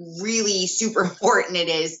really super important it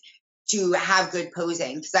is to have good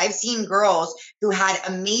posing. Because I've seen girls who had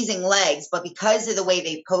amazing legs, but because of the way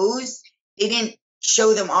they posed, they didn't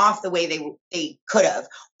show them off the way they could have.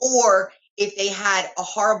 Or if they had a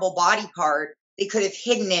horrible body part, they could have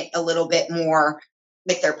hidden it a little bit more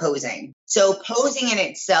with their posing. So posing in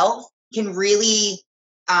itself can really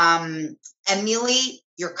emulate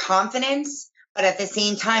your confidence, but at the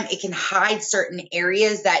same time, it can hide certain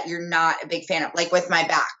areas that you're not a big fan of. Like with my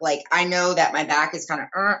back, like I know that my back is kind of,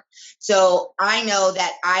 so I know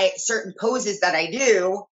that certain poses that I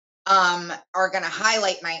do are going to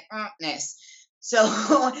highlight my ness. So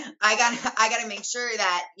I gotta make sure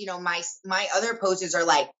that, my other poses are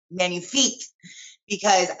like magnifique,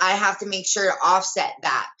 because I have to make sure to offset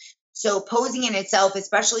that. So posing in itself,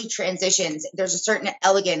 especially transitions, there's a certain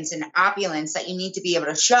elegance and opulence that you need to be able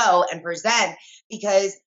to show and present,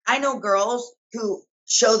 because I know girls who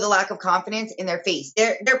show the lack of confidence in their face.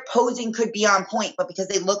 Their posing could be on point, but because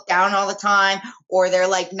they look down all the time, or they're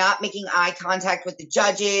like not making eye contact with the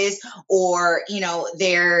judges, or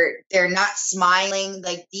they're not smiling.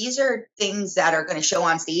 Like these are things that are going to show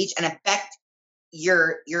on stage and affect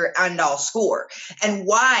your end all score. And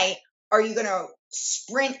why are you going to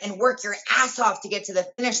sprint and work your ass off to get to the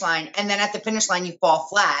finish line, and then at the finish line you fall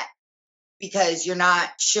flat because you're not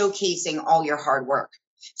showcasing all your hard work?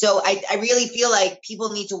 So I really feel like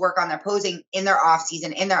people need to work on their posing in their off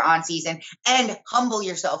season, in their on season, and humble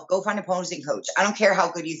yourself. Go find a posing coach. I don't care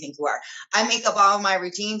how good you think you are. I make up all of my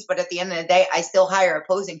routines, but at the end of the day, I still hire a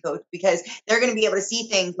posing coach, because they're going to be able to see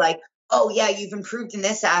things like, oh yeah, you've improved in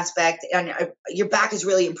this aspect and your back is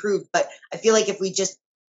really improved. But I feel like if we just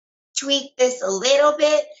tweak this a little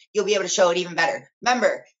bit, you'll be able to show it even better.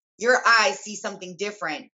 Remember, your eyes see something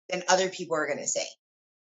different than other people are going to see.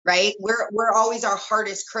 Right? We're always our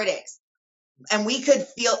hardest critics, and we could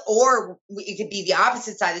feel, or it could be the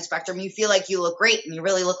opposite side of the spectrum. You feel like you look great and you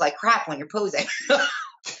really look like crap when you're posing.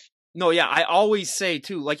 No, yeah, I always say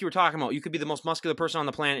too, like you were talking about, you could be the most muscular person on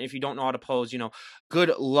the planet if you don't know how to pose,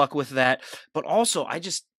 good luck with that. But also,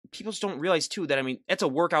 people just don't realize too that, it's a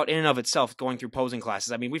workout in and of itself going through posing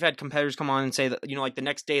classes. We've had competitors come on and say that, like the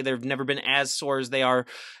next day they've never been as sore as they are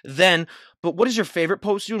then. But what is your favorite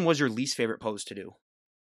pose to do, and what is your least favorite pose to do?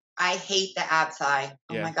 I hate the ab thigh.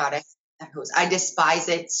 Oh Yeah. my God. I despise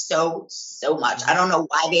it so much. I don't know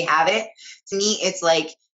why they have it. To me, it's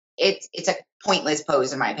like, it's a pointless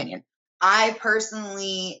pose in my opinion. I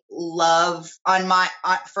personally love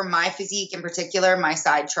for my physique in particular, my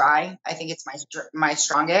side tri. I think it's my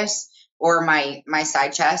strongest, or my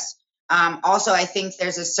side chest. Also, I think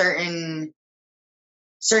there's a certain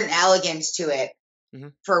elegance to it. Mm-hmm.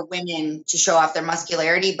 For women to show off their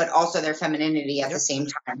muscularity, but also their femininity at the same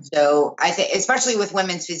time. So I think, especially with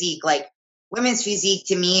women's physique, like women's physique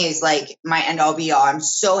to me is like my end all be all. I'm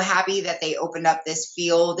so happy that they opened up this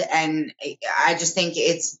field, and I just think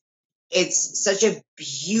it's such a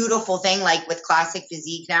beautiful thing. Like with classic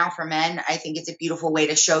physique now for men, I think it's a beautiful way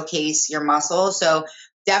to showcase your muscles. So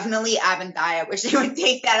definitely ab and thigh. I wish they would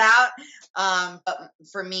take that out. But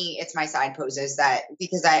for me, it's my side poses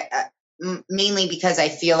mainly because I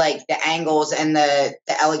feel like the angles and the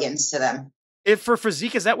elegance to them. If for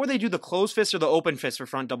physique, is that where they do the closed fist or the open fist for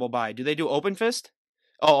front double bi? Do they do open fist?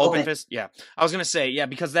 Oh, open Open. fist. Yeah, I was gonna say yeah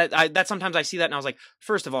because that sometimes I see that and I was like,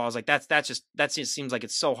 first of all, I was like that just seems like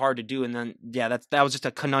it's so hard to do, and then yeah, that was just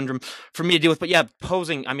a conundrum for me to deal with. But yeah,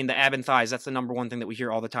 posing. I mean, the ab and thighs. That's the number one thing that we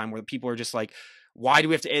hear all the time, where people are just like, why do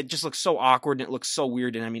we have to? It just looks so awkward and it looks so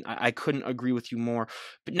weird. And I mean, I couldn't agree with you more.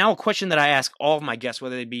 But now a question that I ask all of my guests,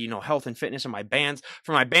 whether they be health and fitness or my bands.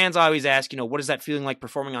 For my bands, I always ask, what is that feeling like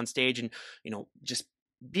performing on stage and just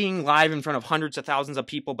being live in front of hundreds of thousands of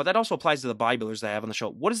people, but that also applies to the bodybuilders that I have on the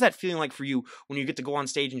show. What is that feeling like for you when you get to go on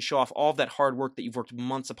stage and show off all of that hard work that you've worked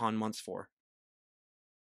months upon months for?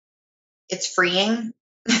 It's freeing.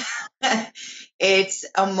 It's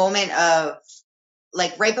a moment of,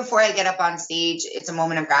 like, right before I get up on stage, it's a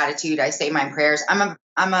moment of gratitude. I say my prayers. I'm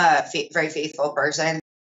a very faithful person.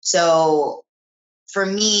 So for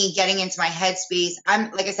me, getting into my headspace,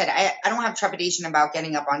 like I said, I don't have trepidation about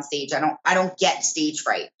getting up on stage. I don't get stage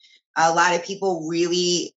fright. A lot of people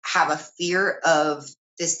really have a fear of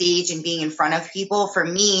the stage and being in front of people. For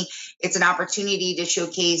me, it's an opportunity to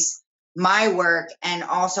showcase my work and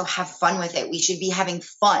also have fun with it. We should be having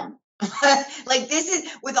fun. Like, this is,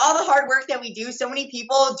 with all the hard work that we do, so many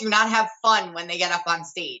people do not have fun when they get up on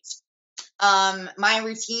stage. My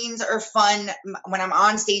routines are fun. When I'm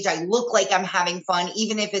on stage, I look like I'm having fun,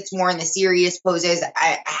 even if it's more in the serious poses.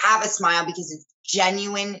 I have a smile because it's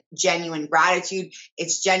genuine gratitude.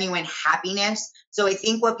 It's genuine happiness. So I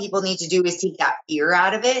think what people need to do is take that fear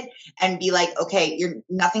out of it and be like, okay,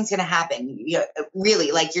 nothing's going to happen.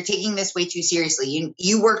 Really, like, you're taking this way too seriously.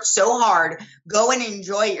 You worked so hard. Go and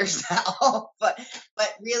enjoy yourself. But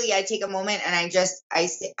really, I take a moment and I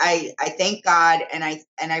thank God, and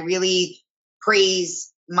I really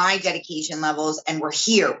praise my dedication levels, and we're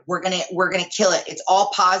here. We're gonna kill it. It's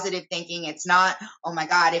all positive thinking. It's not, oh my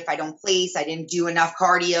God, if I don't place, I didn't do enough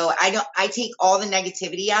cardio. I take all the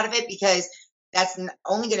negativity out of it, because that's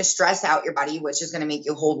only going to stress out your body, which is going to make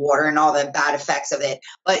you hold water and all the bad effects of it.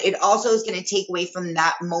 But it also is going to take away from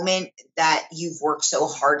that moment that you've worked so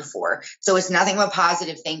hard for. So it's nothing but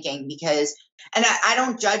positive thinking, because, and I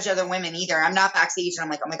don't judge other women either. I'm not backstage and I'm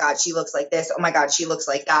like, oh my God, she looks like this. Oh my God, she looks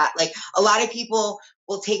like that. Like, a lot of people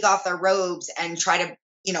will take off their robes and try to,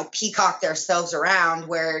 peacock themselves around,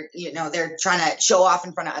 where, they're trying to show off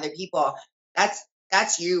in front of other people.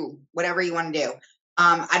 That's you, whatever you want to do.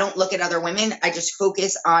 I don't look at other women. I just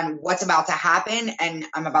focus on what's about to happen, and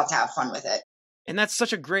I'm about to have fun with it. And that's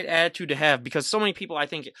such a great attitude to have, because so many people, I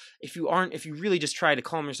think, if you really just try to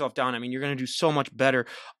calm yourself down, I mean, you're going to do so much better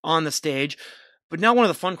on the stage. But now, one of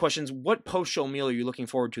the fun questions: what post-show meal are you looking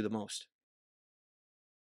forward to the most?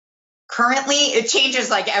 Currently, it changes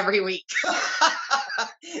like every week.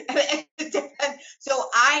 So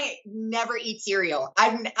I never eat cereal.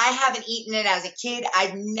 I haven't eaten it as a kid.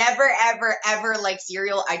 I've never, ever liked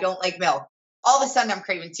cereal. I don't like milk. All of a sudden, I'm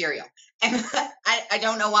craving cereal, and I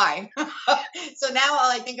don't know why. So now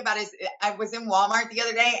all I think about is, I was in Walmart the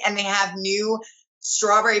other day, and they have new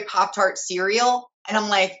strawberry Pop-Tart cereal, and I'm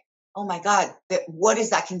like, oh my God, what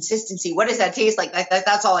is that consistency? What does that taste like?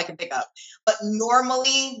 That's all I can pick up. But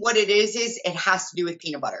normally what it is it has to do with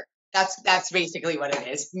peanut butter. That's basically what it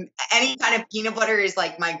is. Any kind of peanut butter is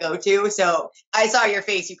like my go-to. So I saw your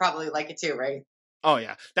face. You probably like it too, right? Oh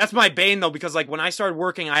yeah, that's my bane though, because like when I started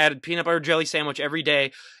working, I had a peanut butter jelly sandwich every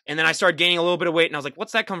day, and then I started gaining a little bit of weight, and I was like,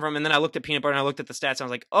 "What's that come from?" And then I looked at peanut butter, and I looked at the stats, and I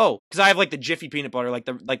was like, "Oh," because I have like the Jiffy peanut butter, like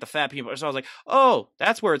the fat peanut butter. So I was like, "Oh,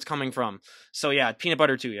 that's where it's coming from." So yeah, peanut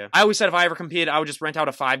butter too. Yeah, I always said if I ever competed, I would just rent out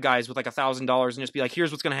a Five Guys with like $1,000 and just be like,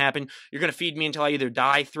 "Here's what's gonna happen. You're gonna feed me until I either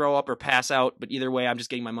die, throw up, or pass out. But either way, I'm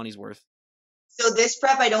just getting my money's worth." So this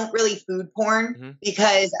prep, I don't really food porn,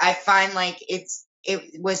 because I find like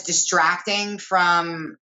it was distracting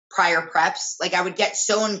from prior preps. Like, I would get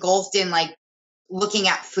so engulfed in like looking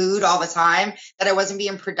at food all the time that I wasn't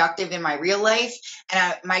being productive in my real life.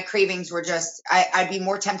 And my cravings were just, I'd be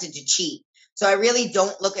more tempted to cheat. So I really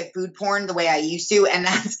don't look at food porn the way I used to. And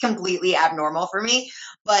that's completely abnormal for me.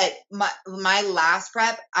 But my last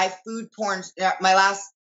prep, my last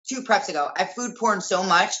 2 preps ago, I food porn so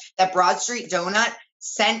much that Broad Street Donut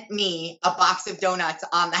sent me a box of donuts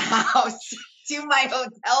on the house to my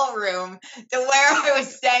hotel room, to where I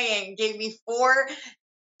was staying, gave me 4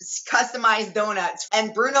 customized donuts.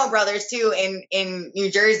 And Bruno Brothers too, in New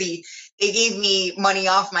Jersey, they gave me money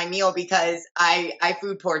off my meal because I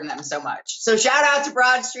food porned them so much. So shout out to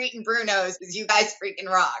Broad Street and Bruno's, because you guys freaking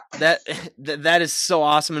rock. That is so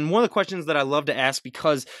awesome. And one of the questions that I love to ask,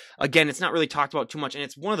 because again, it's not really talked about too much, and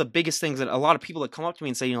it's one of the biggest things that a lot of people that come up to me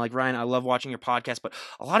and say, like, Ryan, I love watching your podcast, but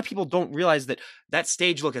a lot of people don't realize that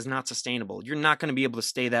stage look is not sustainable. You're not going to be able to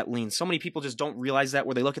stay that lean. So many people just don't realize that,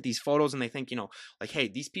 where they look at these photos and they think, like, hey,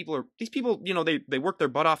 these people, you know, they work their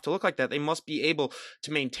butt off to look like that. They must be able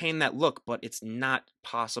to maintain that look, but it's not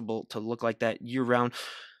possible to look like that year round.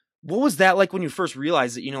 What was that like when you first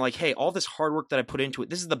realized that, you know, like, hey, all this hard work that I put into it,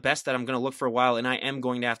 this is the best that I'm going to look for a while, and I am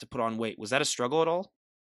going to have to put on weight? Was that a struggle at all?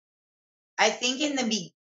 I think in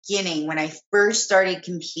the beginning, when I first started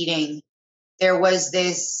competing, there was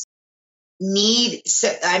this need.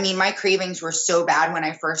 So, I mean, my cravings were so bad when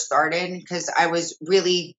I first started because I was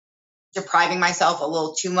really depriving myself a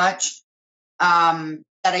little too much,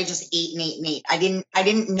 that I just ate and ate and ate. I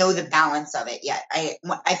didn't know the balance of it yet.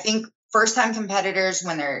 I think first time competitors,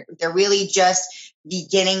 when they're really just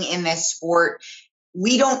beginning in this sport,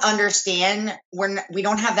 we don't understand, we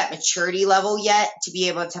don't have that maturity level yet to be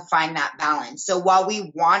able to find that balance. So while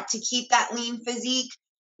we want to keep that lean physique,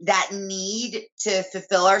 that need to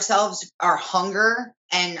fulfill ourselves, our hunger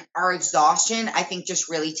and our exhaustion, I think just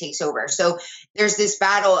really takes over. So there's this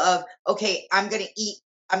battle of, okay, I'm going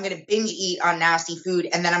to binge eat on nasty food,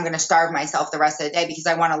 and then I'm going to starve myself the rest of the day because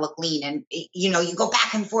I want to look lean. And, you know, you go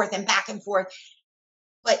back and forth and back and forth.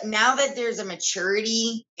 But now that there's a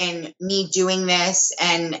maturity in me doing this,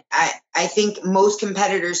 and I think most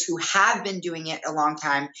competitors who have been doing it a long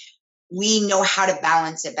time, we know how to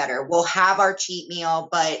balance it better. We'll have our cheat meal,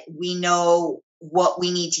 but we know what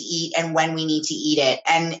we need to eat and when we need to eat it.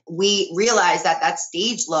 And we realize that that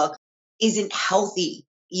stage look isn't healthy.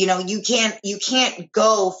 You know, you can't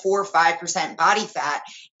go 4 or 5% body fat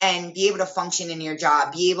and be able to function in your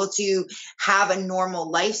job, be able to have a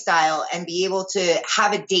normal lifestyle and be able to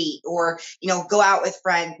have a date or, you know, go out with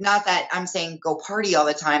friends. Not that I'm saying go party all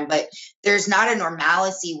the time, but there's not a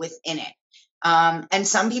normalcy within it. And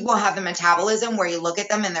some people have the metabolism where you look at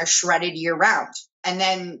them and they're shredded year round. And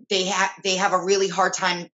then they have a really hard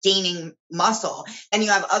time gaining muscle. And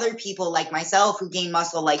you have other people like myself who gain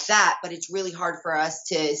muscle like that, but it's really hard for us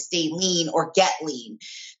to stay lean or get lean.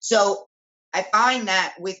 So I find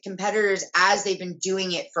that with competitors, as they've been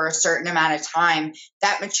doing it for a certain amount of time,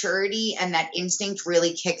 that maturity and that instinct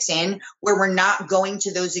really kicks in where we're not going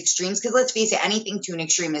to those extremes. Because let's face it, anything to an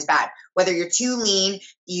extreme is bad. Whether you're too lean,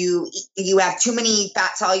 you have too many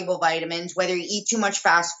fat soluble vitamins, whether you eat too much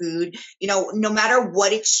fast food, you know, no matter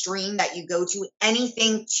what extreme that you go to,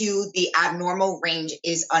 anything to the abnormal range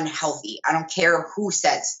is unhealthy. I don't care who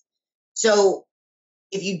says. So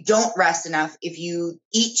if you don't rest enough, if you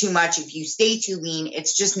eat too much, if you stay too lean,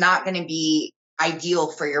 it's just not going to be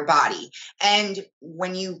ideal for your body. And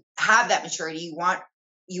when you have that maturity, you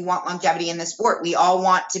want longevity in the sport. We all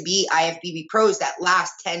want to be IFBB pros that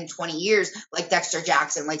last 10, 20 years, like Dexter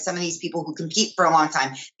Jackson, like some of these people who compete for a long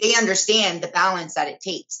time. They understand the balance that it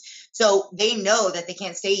takes. So they know that they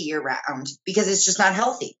can't stay year round because it's just not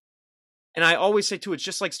healthy. And I always say, too, it's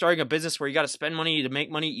just like starting a business where you got to spend money to make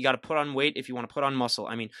money. You got to put on weight if you want to put on muscle.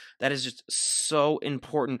 I mean, that is just so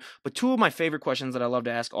important. But two of my favorite questions that I love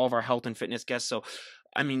to ask all of our health and fitness guests. So,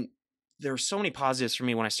 I mean, there were so many positives for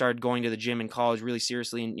me when I started going to the gym in college really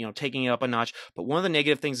seriously and, you know, taking it up a notch. But one of the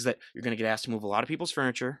negative things is that you're going to get asked to move a lot of people's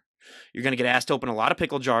furniture. You're going to get asked to open a lot of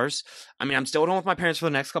pickle jars. I mean, I'm still at home with my parents for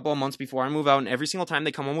the next couple of months before I move out. And every single time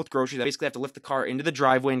they come home with groceries, I basically have to lift the car into the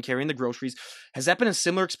driveway and carry in the groceries. Has that been a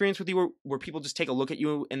similar experience with you where people just take a look at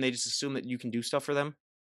you and they just assume that you can do stuff for them?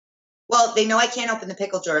 Well, they know I can't open the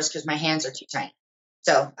pickle jars because my hands are too tiny.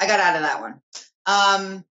 So I got out of that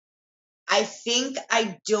one. I think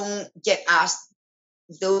I don't get asked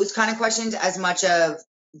those kind of questions as much of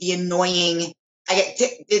the annoying. I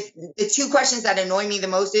get the two questions that annoy me the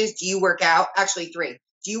most is, do you work out? Actually, three.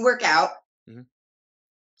 Do you work out? Mm-hmm.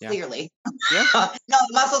 Yeah. Clearly. Yeah. No,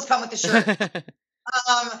 the muscles come with the shirt.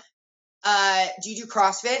 Do you do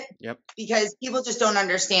CrossFit? Yep. Because people just don't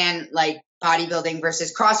understand like bodybuilding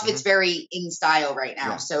versus CrossFit's very in style right now.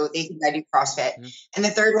 Yeah. So they think I do CrossFit. Mm-hmm. And the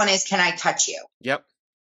third one is, can I touch you? Yep.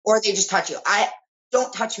 Or they just touch you.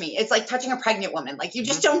 Don't touch me. It's like touching a pregnant woman. Like you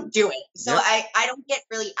just don't do it. So yep. I don't get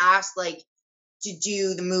really asked like to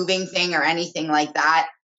do the moving thing or anything like that.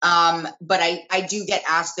 But I do get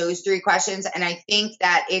asked those three questions. And I think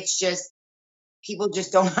that it's just, people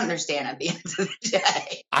just don't understand at the end of the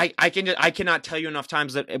day. I cannot tell you enough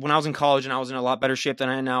times that when I was in college and I was in a lot better shape than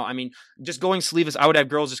I am now, I mean, just going sleeveless, I would have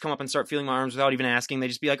girls just come up and start feeling my arms without even asking. They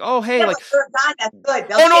just be like, "Oh, hey," like, that's good.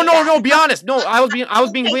 No, be honest. No, I was being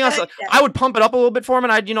completely honest. Like, I would pump it up a little bit for them,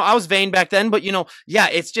 and I was vain back then, but yeah,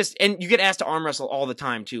 it's just, and you get asked to arm wrestle all the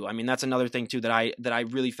time too. I mean, that's another thing too that I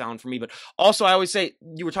really found for me. But also, I always say,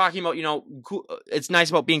 you were talking about, it's nice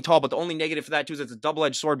about being tall, but the only negative for that too is it's a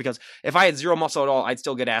double-edged sword, because if I had zero muscle muscle at all, I'd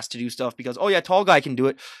still get asked to do stuff because, oh yeah, tall guy can do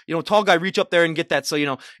it. You know, tall guy, reach up there and get that. So, you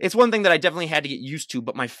know, it's one thing that I definitely had to get used to.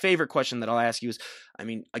 But my favorite question that I'll ask you is, I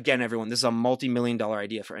mean, again, everyone, this is a multi-million-dollar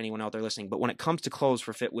idea for anyone out there listening. But when it comes to clothes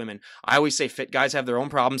for fit women, I always say fit guys have their own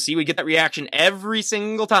problems. See, we get that reaction every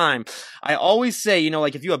single time. I always say, you know,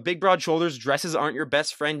 like if you have big, broad shoulders, dresses aren't your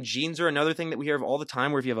best friend. Jeans are another thing that we hear of all the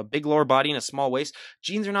time, where if you have a big lower body and a small waist,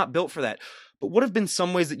 jeans are not built for that. But what have been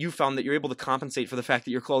some ways that you found that you're able to compensate for the fact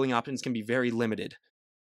that your clothing options can be very limited?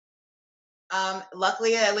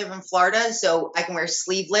 Luckily I live in Florida, so I can wear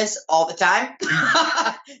sleeveless all the time.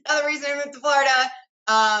 Another reason I moved to Florida.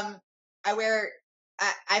 I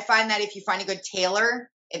find that if you find a good tailor,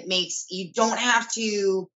 you don't have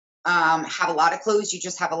to have a lot of clothes. You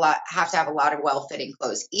just have to have a lot of well-fitting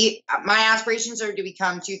clothes. My aspirations are to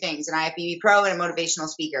become two things, an IFBB pro and a motivational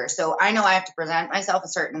speaker. So I know I have to present myself a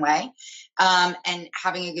certain way, and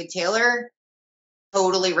having a good tailor,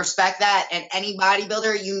 totally respect that. And any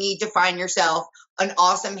bodybuilder, you need to find yourself an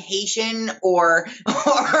awesome Haitian or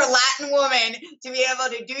Latin woman to be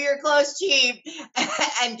able to do your clothes cheap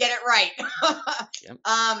and get it right. Yep.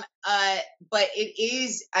 But it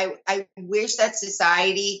is, I wish that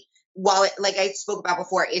society, while like I spoke about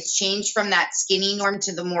before, it's changed from that skinny norm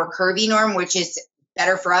to the more curvy norm, which is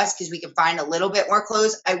better for us because we can find a little bit more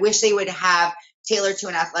clothes. I wish they would have tailored to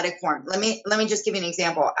an athletic form. Let me just give you an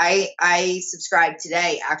example. I subscribed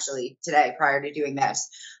today prior to doing this,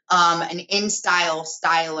 an InStyle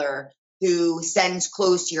styler who sends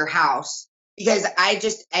clothes to your house, because I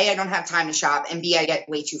don't have time to shop, and B, I get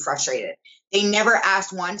way too frustrated. They never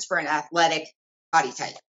asked once for an athletic body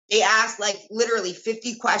type. They asked like literally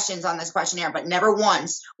 50 questions on this questionnaire, but never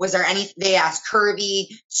once was there any. They asked curvy,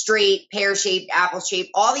 straight, pear-shaped, apple-shaped,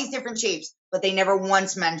 all these different shapes, but they never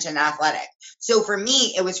once mentioned athletic. So for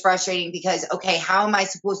me, it was frustrating because, okay, how am I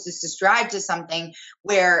supposed to subscribe to something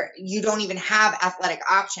where you don't even have athletic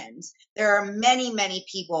options? There are many, many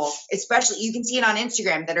people, especially you can see it on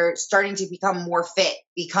Instagram, that are starting to become more fit,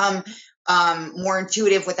 become more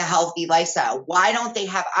intuitive with a healthy lifestyle. Why don't they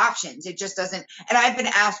have options? It just doesn't. And I've been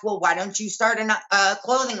asked, well, why don't you start a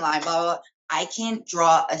clothing line? Blah, blah, blah. I can't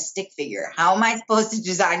draw a stick figure. How am I supposed to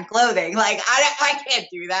design clothing? Like, I can't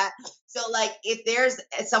do that. So like, if there's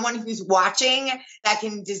someone who's watching that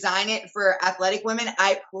can design it for athletic women,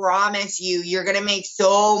 I promise you're going to make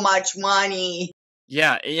so much money.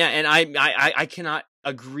 Yeah. And I cannot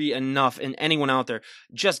agree enough. And anyone out there,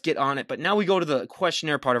 just get on it. But now we go to the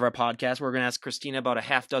questionnaire part of our podcast. We're going to ask Christina about a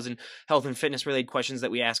half dozen health and fitness related questions that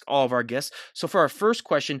we ask all of our guests. So for our first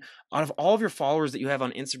question, out of all of your followers that you have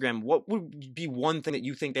on Instagram, what would be one thing that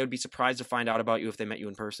you think they would be surprised to find out about you if they met you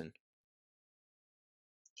in person?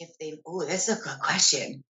 That's a good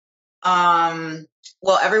question.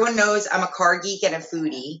 Well, everyone knows I'm a car geek and a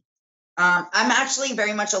foodie. I'm actually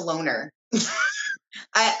very much a loner.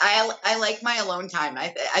 I like my alone time.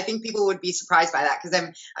 I think people would be surprised by that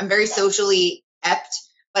because I'm very socially apt,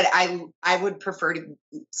 but I would prefer to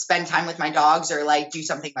spend time with my dogs or like do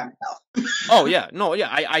something by myself. Oh yeah, no, yeah,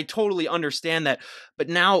 I totally understand that. But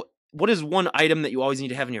now, what is one item that you always need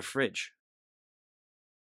to have in your fridge?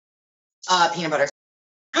 Peanut butter.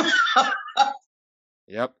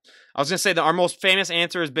 Yep. I was going to say that our most famous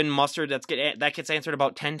answer has been mustard. That gets answered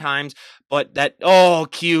about 10 times, but oh,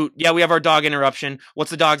 cute. Yeah, we have our dog interruption.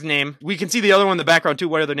 What's the dog's name? We can see the other one in the background too.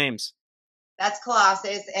 What are their names? That's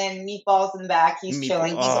Colossus, and Meatball's in the back. He's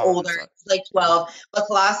chilling. He's older. He's like 12. But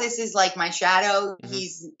Colossus is like my shadow. Mm-hmm.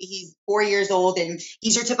 He's 4 years old, and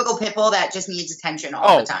he's your typical pit bull that just needs attention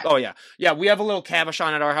all the time. Oh, yeah. Yeah, we have a little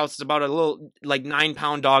Cavachon at our house. It's about a little, like,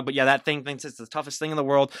 9-pound dog. But, yeah, that thing thinks it's the toughest thing in the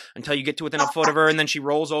world until you get to within a foot of her, and then she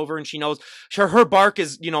rolls over, and she knows her bark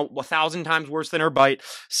is, 1,000 times worse than her bite.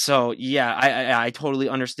 So, yeah, I totally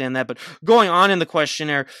understand that. But going on in the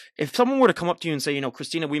questionnaire, if someone were to come up to you and say,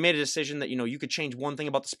 Christina, we made a decision that, you could change one thing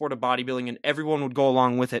about the sport of bodybuilding and everyone would go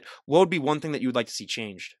along with it, what would be one thing that you would like to see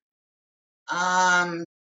changed?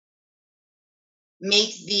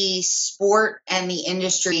 Make the sport and the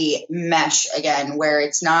industry mesh again, where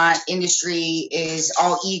it's not industry is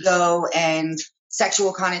all ego and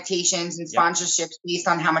sexual connotations and sponsorships based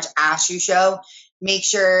on how much ass you show.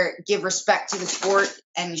 Give respect to the sport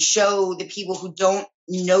and show the people who don't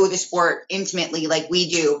know the sport intimately like we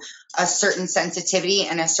do a certain sensitivity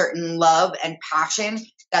and a certain love and passion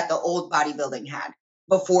that the old bodybuilding had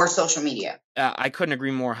before social media. I couldn't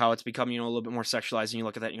agree more how it's become, a little bit more sexualized, and you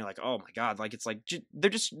look at that and you're like, oh my God, like it's like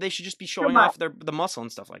they should just be showing off the muscle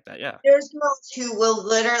and stuff like that. Yeah. There's girls who will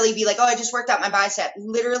literally be like, oh, I just worked out my bicep.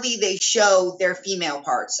 Literally they show their female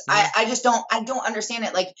parts. Mm-hmm. I don't understand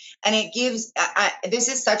it. Like, and it gives, this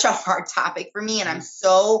is such a hard topic for me, and I'm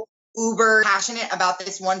so uber passionate about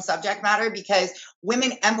this one subject matter because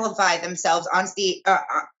women amplify themselves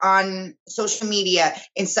on social media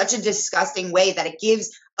in such a disgusting way that it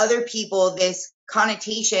gives other people this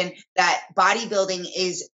connotation that bodybuilding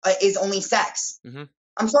is only sex. Mm-hmm.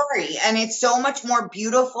 I'm sorry. And it's so much more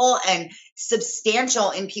beautiful and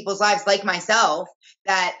substantial in people's lives, like myself,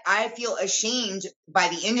 that I feel ashamed by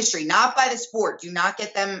the industry, not by the sport. Do not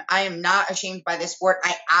get them. I am not ashamed by the sport.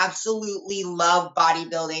 I absolutely love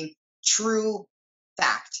bodybuilding. True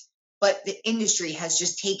fact. But the industry has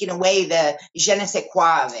just taken away the je ne sais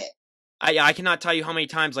quoi of it. I cannot tell you how many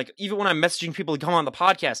times, like, even when I'm messaging people to come on the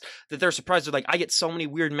podcast, that they're surprised. They're like, I get so many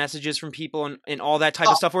weird messages from people and all that type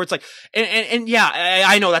of stuff where it's like, and yeah,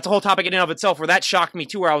 I know that's a whole topic in and of itself where that shocked me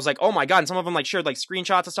too, where I was like, oh my God. And some of them like shared like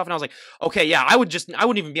screenshots and stuff. And I was like, okay, yeah, I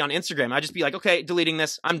wouldn't even be on Instagram. I'd just be like, okay, deleting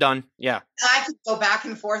this. I'm done. Yeah. I could go back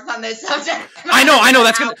and forth on this subject. I know.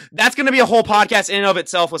 That's gonna be a whole podcast in and of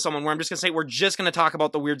itself with someone where I'm just gonna say we're just gonna talk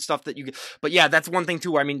about the weird stuff that you get. But yeah, that's one thing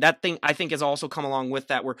too. I mean, that thing I think has also come along with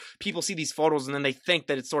that, where people see these photos and then they think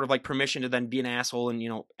that it's sort of like permission to then be an asshole and, you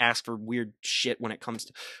know, ask for weird shit when it comes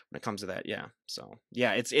to that. Yeah. So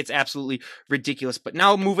yeah, it's absolutely ridiculous. But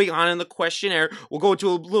now moving on in the questionnaire, we'll go to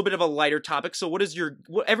a little bit of a lighter topic. So what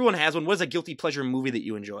everyone has one. What is a guilty pleasure movie that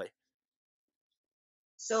you enjoy?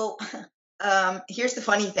 So here's the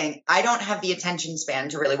funny thing. I don't have the attention span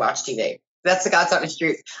to really watch TV. That's the God's honest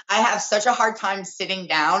truth. I have such a hard time sitting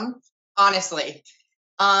down, honestly.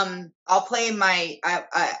 I'll play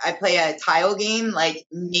I play a tile game like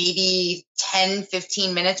maybe 10,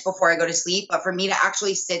 15 minutes before I go to sleep. But for me to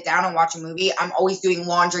actually sit down and watch a movie, I'm always doing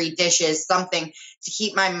laundry, dishes, something to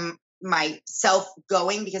keep myself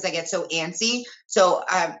going because I get so antsy. So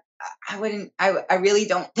I really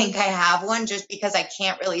don't think I have one just because I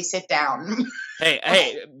can't really sit down.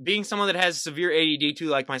 Hey, being someone that has severe ADD too,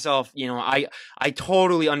 like myself, you know, I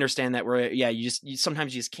totally understand that where, yeah, you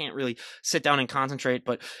sometimes you just can't really sit down and concentrate.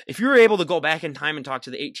 But if you were able to go back in time and talk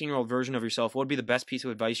to the 18-year-old version of yourself, what would be the best piece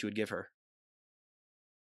of advice you would give her?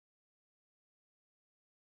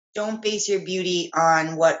 Don't base your beauty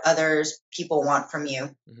on what people want from you.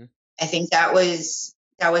 Mm-hmm. I think that was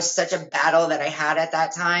such a battle that I had at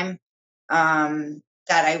that time,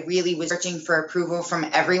 that I really was searching for approval from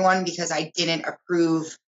everyone because I didn't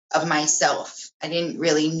approve of myself. I didn't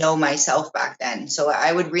really know myself back then. So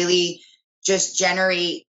I would really just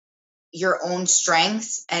generate your own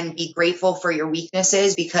strengths and be grateful for your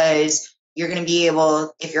weaknesses, because you're going to be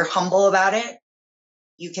able, if you're humble about it,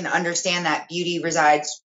 you can understand that beauty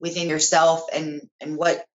resides within yourself and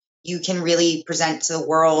what you can really present to the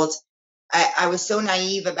world. I was so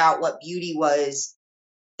naive about what beauty was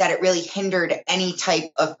that it really hindered any type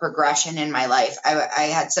of progression in my life. I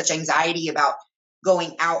had such anxiety about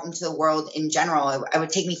going out into the world in general. It would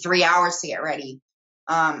take me 3 hours to get ready.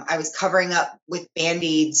 I was covering up with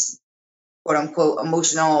Band-Aids, quote unquote,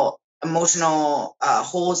 emotional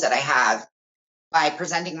holes that I have by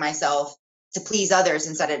presenting myself to please others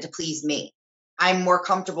instead of to please me. I'm more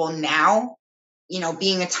comfortable now, you know,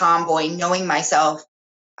 being a tomboy, knowing myself,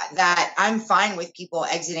 that I'm fine with people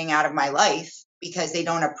exiting out of my life because they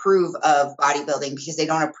don't approve of bodybuilding, because they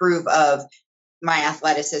don't approve of my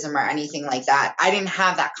athleticism or anything like that. I didn't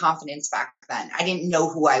have that confidence back then. I didn't know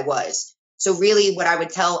who I was. So really what I would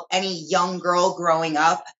tell any young girl growing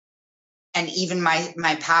up, and even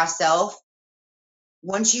my past self,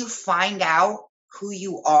 once you find out who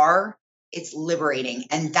you are, it's liberating.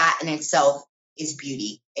 And that in itself is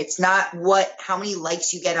beauty. It's not how many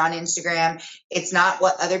likes you get on Instagram. It's not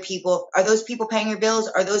what other people, are those people paying your bills?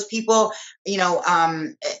 Are those people, you know,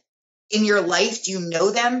 in your life? Do you know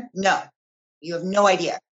them? No, you have no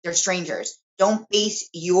idea. They're strangers. Don't base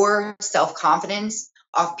your self-confidence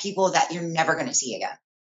off people that you're never going to see again.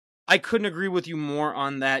 I couldn't agree with you more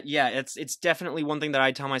on that. Yeah, it's definitely one thing that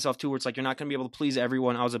I tell myself too, where it's like you're not going to be able to please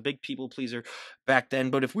everyone. I was a big people pleaser back then.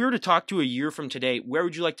 But if we were to talk to a year from today, where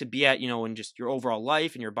would you like to be at, you know, in just your overall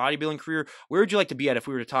life and your bodybuilding career? Where would you like to be at if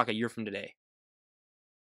we were to talk a year from today?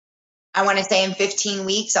 I want to say in 15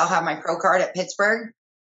 weeks, I'll have my pro card at Pittsburgh.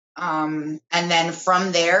 And then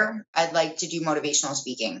from there, I'd like to do motivational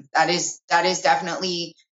speaking. That is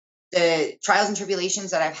definitely the trials and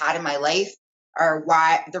tribulations that I've had in my life are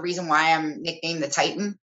the reason why I'm nicknamed the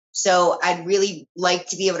Titan. So I'd really like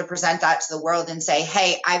to be able to present that to the world and say,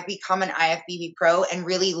 hey, I've become an IFBB pro and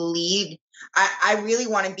really lead. I really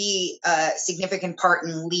want to be a significant part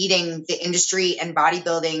in leading the industry and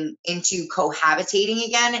bodybuilding into cohabitating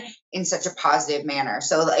again in such a positive manner.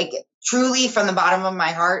 So like truly from the bottom of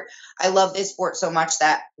my heart, I love this sport so much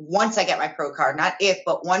that once I get my pro card, not if,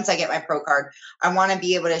 but once I get my pro card, I want to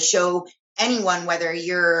be able to show anyone, whether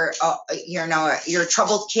you're you're a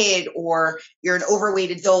troubled kid or you're an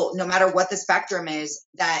overweight adult, no matter what the spectrum is,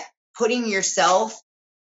 that putting yourself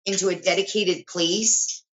into a dedicated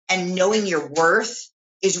place and knowing your worth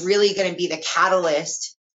is really going to be the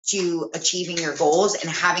catalyst to achieving your goals, and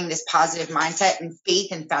having this positive mindset and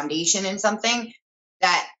faith and foundation in something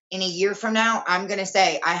that in a year from now, I'm going to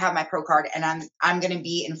say I have my pro card and I'm going to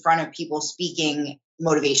be in front of people speaking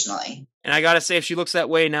motivationally. And I got to say, if she looks that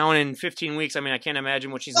way now and in 15 weeks, I mean, I can't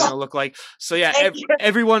imagine what she's going to look like. So yeah,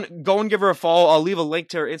 everyone go and give her a follow. I'll leave a link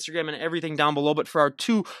to her Instagram and everything down below. But for our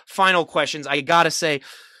 2 final questions, I got to say,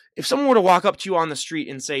 if someone were to walk up to you on the street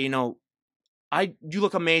and say, you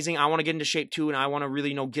look amazing, I want to get into shape too, and I want to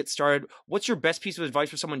really, get started, what's your best piece of advice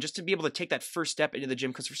for someone just to be able to take that first step into the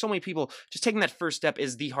gym? Because for so many people, just taking that first step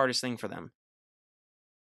is the hardest thing for them.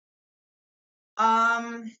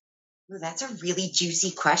 That's a really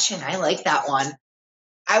juicy question. I like that one.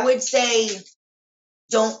 I would say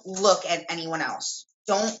don't look at anyone else.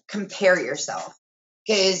 Don't compare yourself,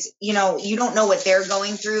 because you don't know what they're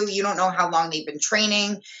going through. You don't know how long they've been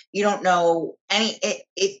training. You don't know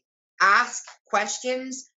ask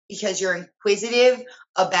questions because you're inquisitive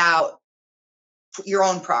about your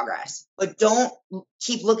own progress, but don't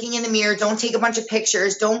keep looking in the mirror. Don't take a bunch of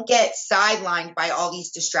pictures. Don't get sidelined by all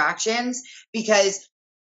these distractions, because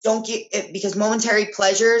momentary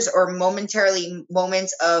pleasures or momentarily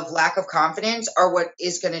moments of lack of confidence are what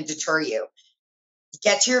is going to deter you.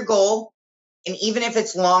 Get to your goal. And even if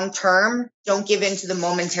it's long term, don't give in to the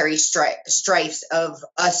momentary strifes of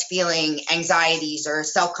us feeling anxieties or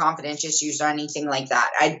self-confidence issues or anything like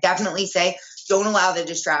that. I definitely say don't allow the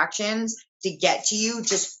distractions to get to you.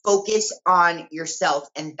 Just focus on yourself,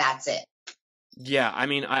 and that's it. Yeah, I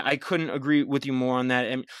mean, I couldn't agree with you more on that.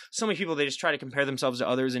 And so many people, they just try to compare themselves to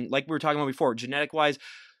others. And like we were talking about before, genetic-wise,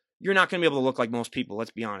 you're not going to be able to look like most people,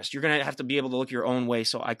 let's be honest. You're going to have to be able to look your own way.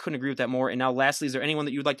 So I couldn't agree with that more. And now lastly, is there anyone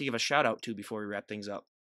that you'd like to give a shout out to before we wrap things up?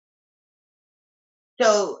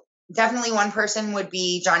 So definitely one person would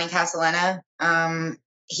be Johnny Castellana.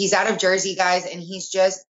 He's out of Jersey, guys, and he's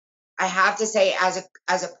just, I have to say, as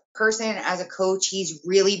a person, as a coach, he's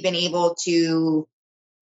really been able to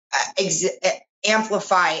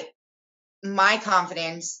amplify my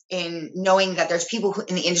confidence in knowing that there's people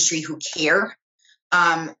in the industry who care.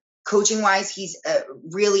 Coaching wise, he's a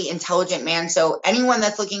really intelligent man. So anyone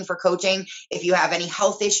that's looking for coaching, if you have any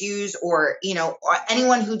health issues or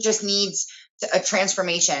anyone who just needs a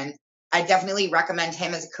transformation, I definitely recommend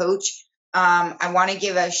him as a coach. I want to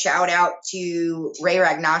give a shout out to Ray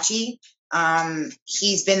Ragnacci.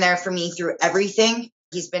 He's been there for me through everything.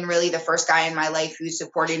 He's been really the first guy in my life who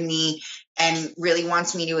supported me and really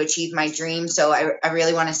wants me to achieve my dream. So I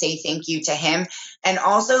really want to say thank you to him. And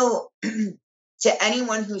also to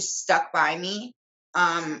anyone who's stuck by me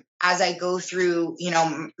as I go through,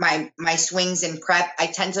 my swings in prep. I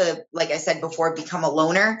tend to, like I said before, become a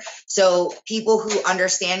loner. So people who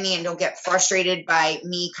understand me and don't get frustrated by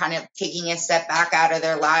me kind of taking a step back out of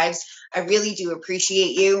their lives, I really do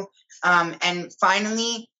appreciate you. And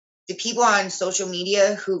finally, the people on social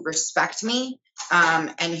media who respect me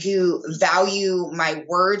and who value my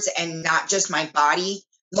words and not just my body.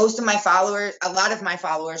 A lot of my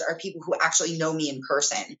followers are people who actually know me in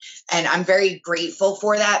person. And I'm very grateful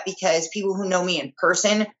for that, because people who know me in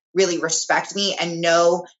person really respect me and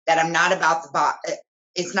know that I'm not about the body.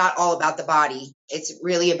 It's not all about the body. It's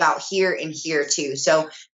really about here and here too. So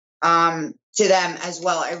to them as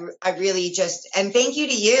well, I really and thank you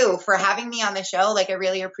to you for having me on the show. Like, I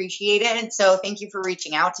really appreciate it. So thank you for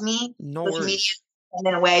reaching out to me. No worries.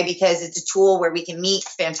 In a way, because it's a tool where we can meet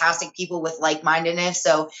fantastic people with like-mindedness.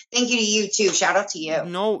 So thank you to you too. Shout out to you.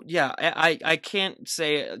 No, yeah, I can't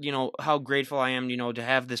say, how grateful I am, to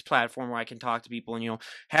have this platform where I can talk to people and,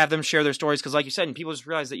 have them share their stories. Cause like you said, and people just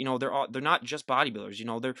realize that, they're not just bodybuilders,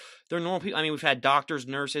 they're normal people. I mean, we've had doctors,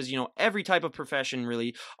 nurses, every type of profession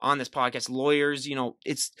really on this podcast, lawyers,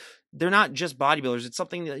 they're not just bodybuilders. It's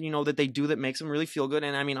something that, that they do that makes them really feel good.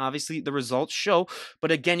 And I mean, obviously the results show,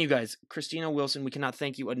 but again, you guys, Christina Wilson, we cannot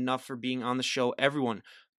thank you enough for being on the show. Everyone,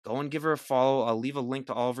 go and give her a follow. I'll leave a link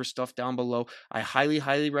to all of her stuff down below. I highly,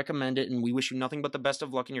 highly recommend it. And we wish you nothing but the best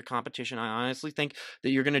of luck in your competition. I honestly think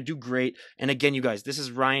that you're going to do great. And again, you guys, this is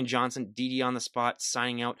Ryan Johnson, DD on the spot,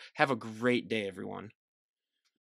 signing out. Have a great day, everyone.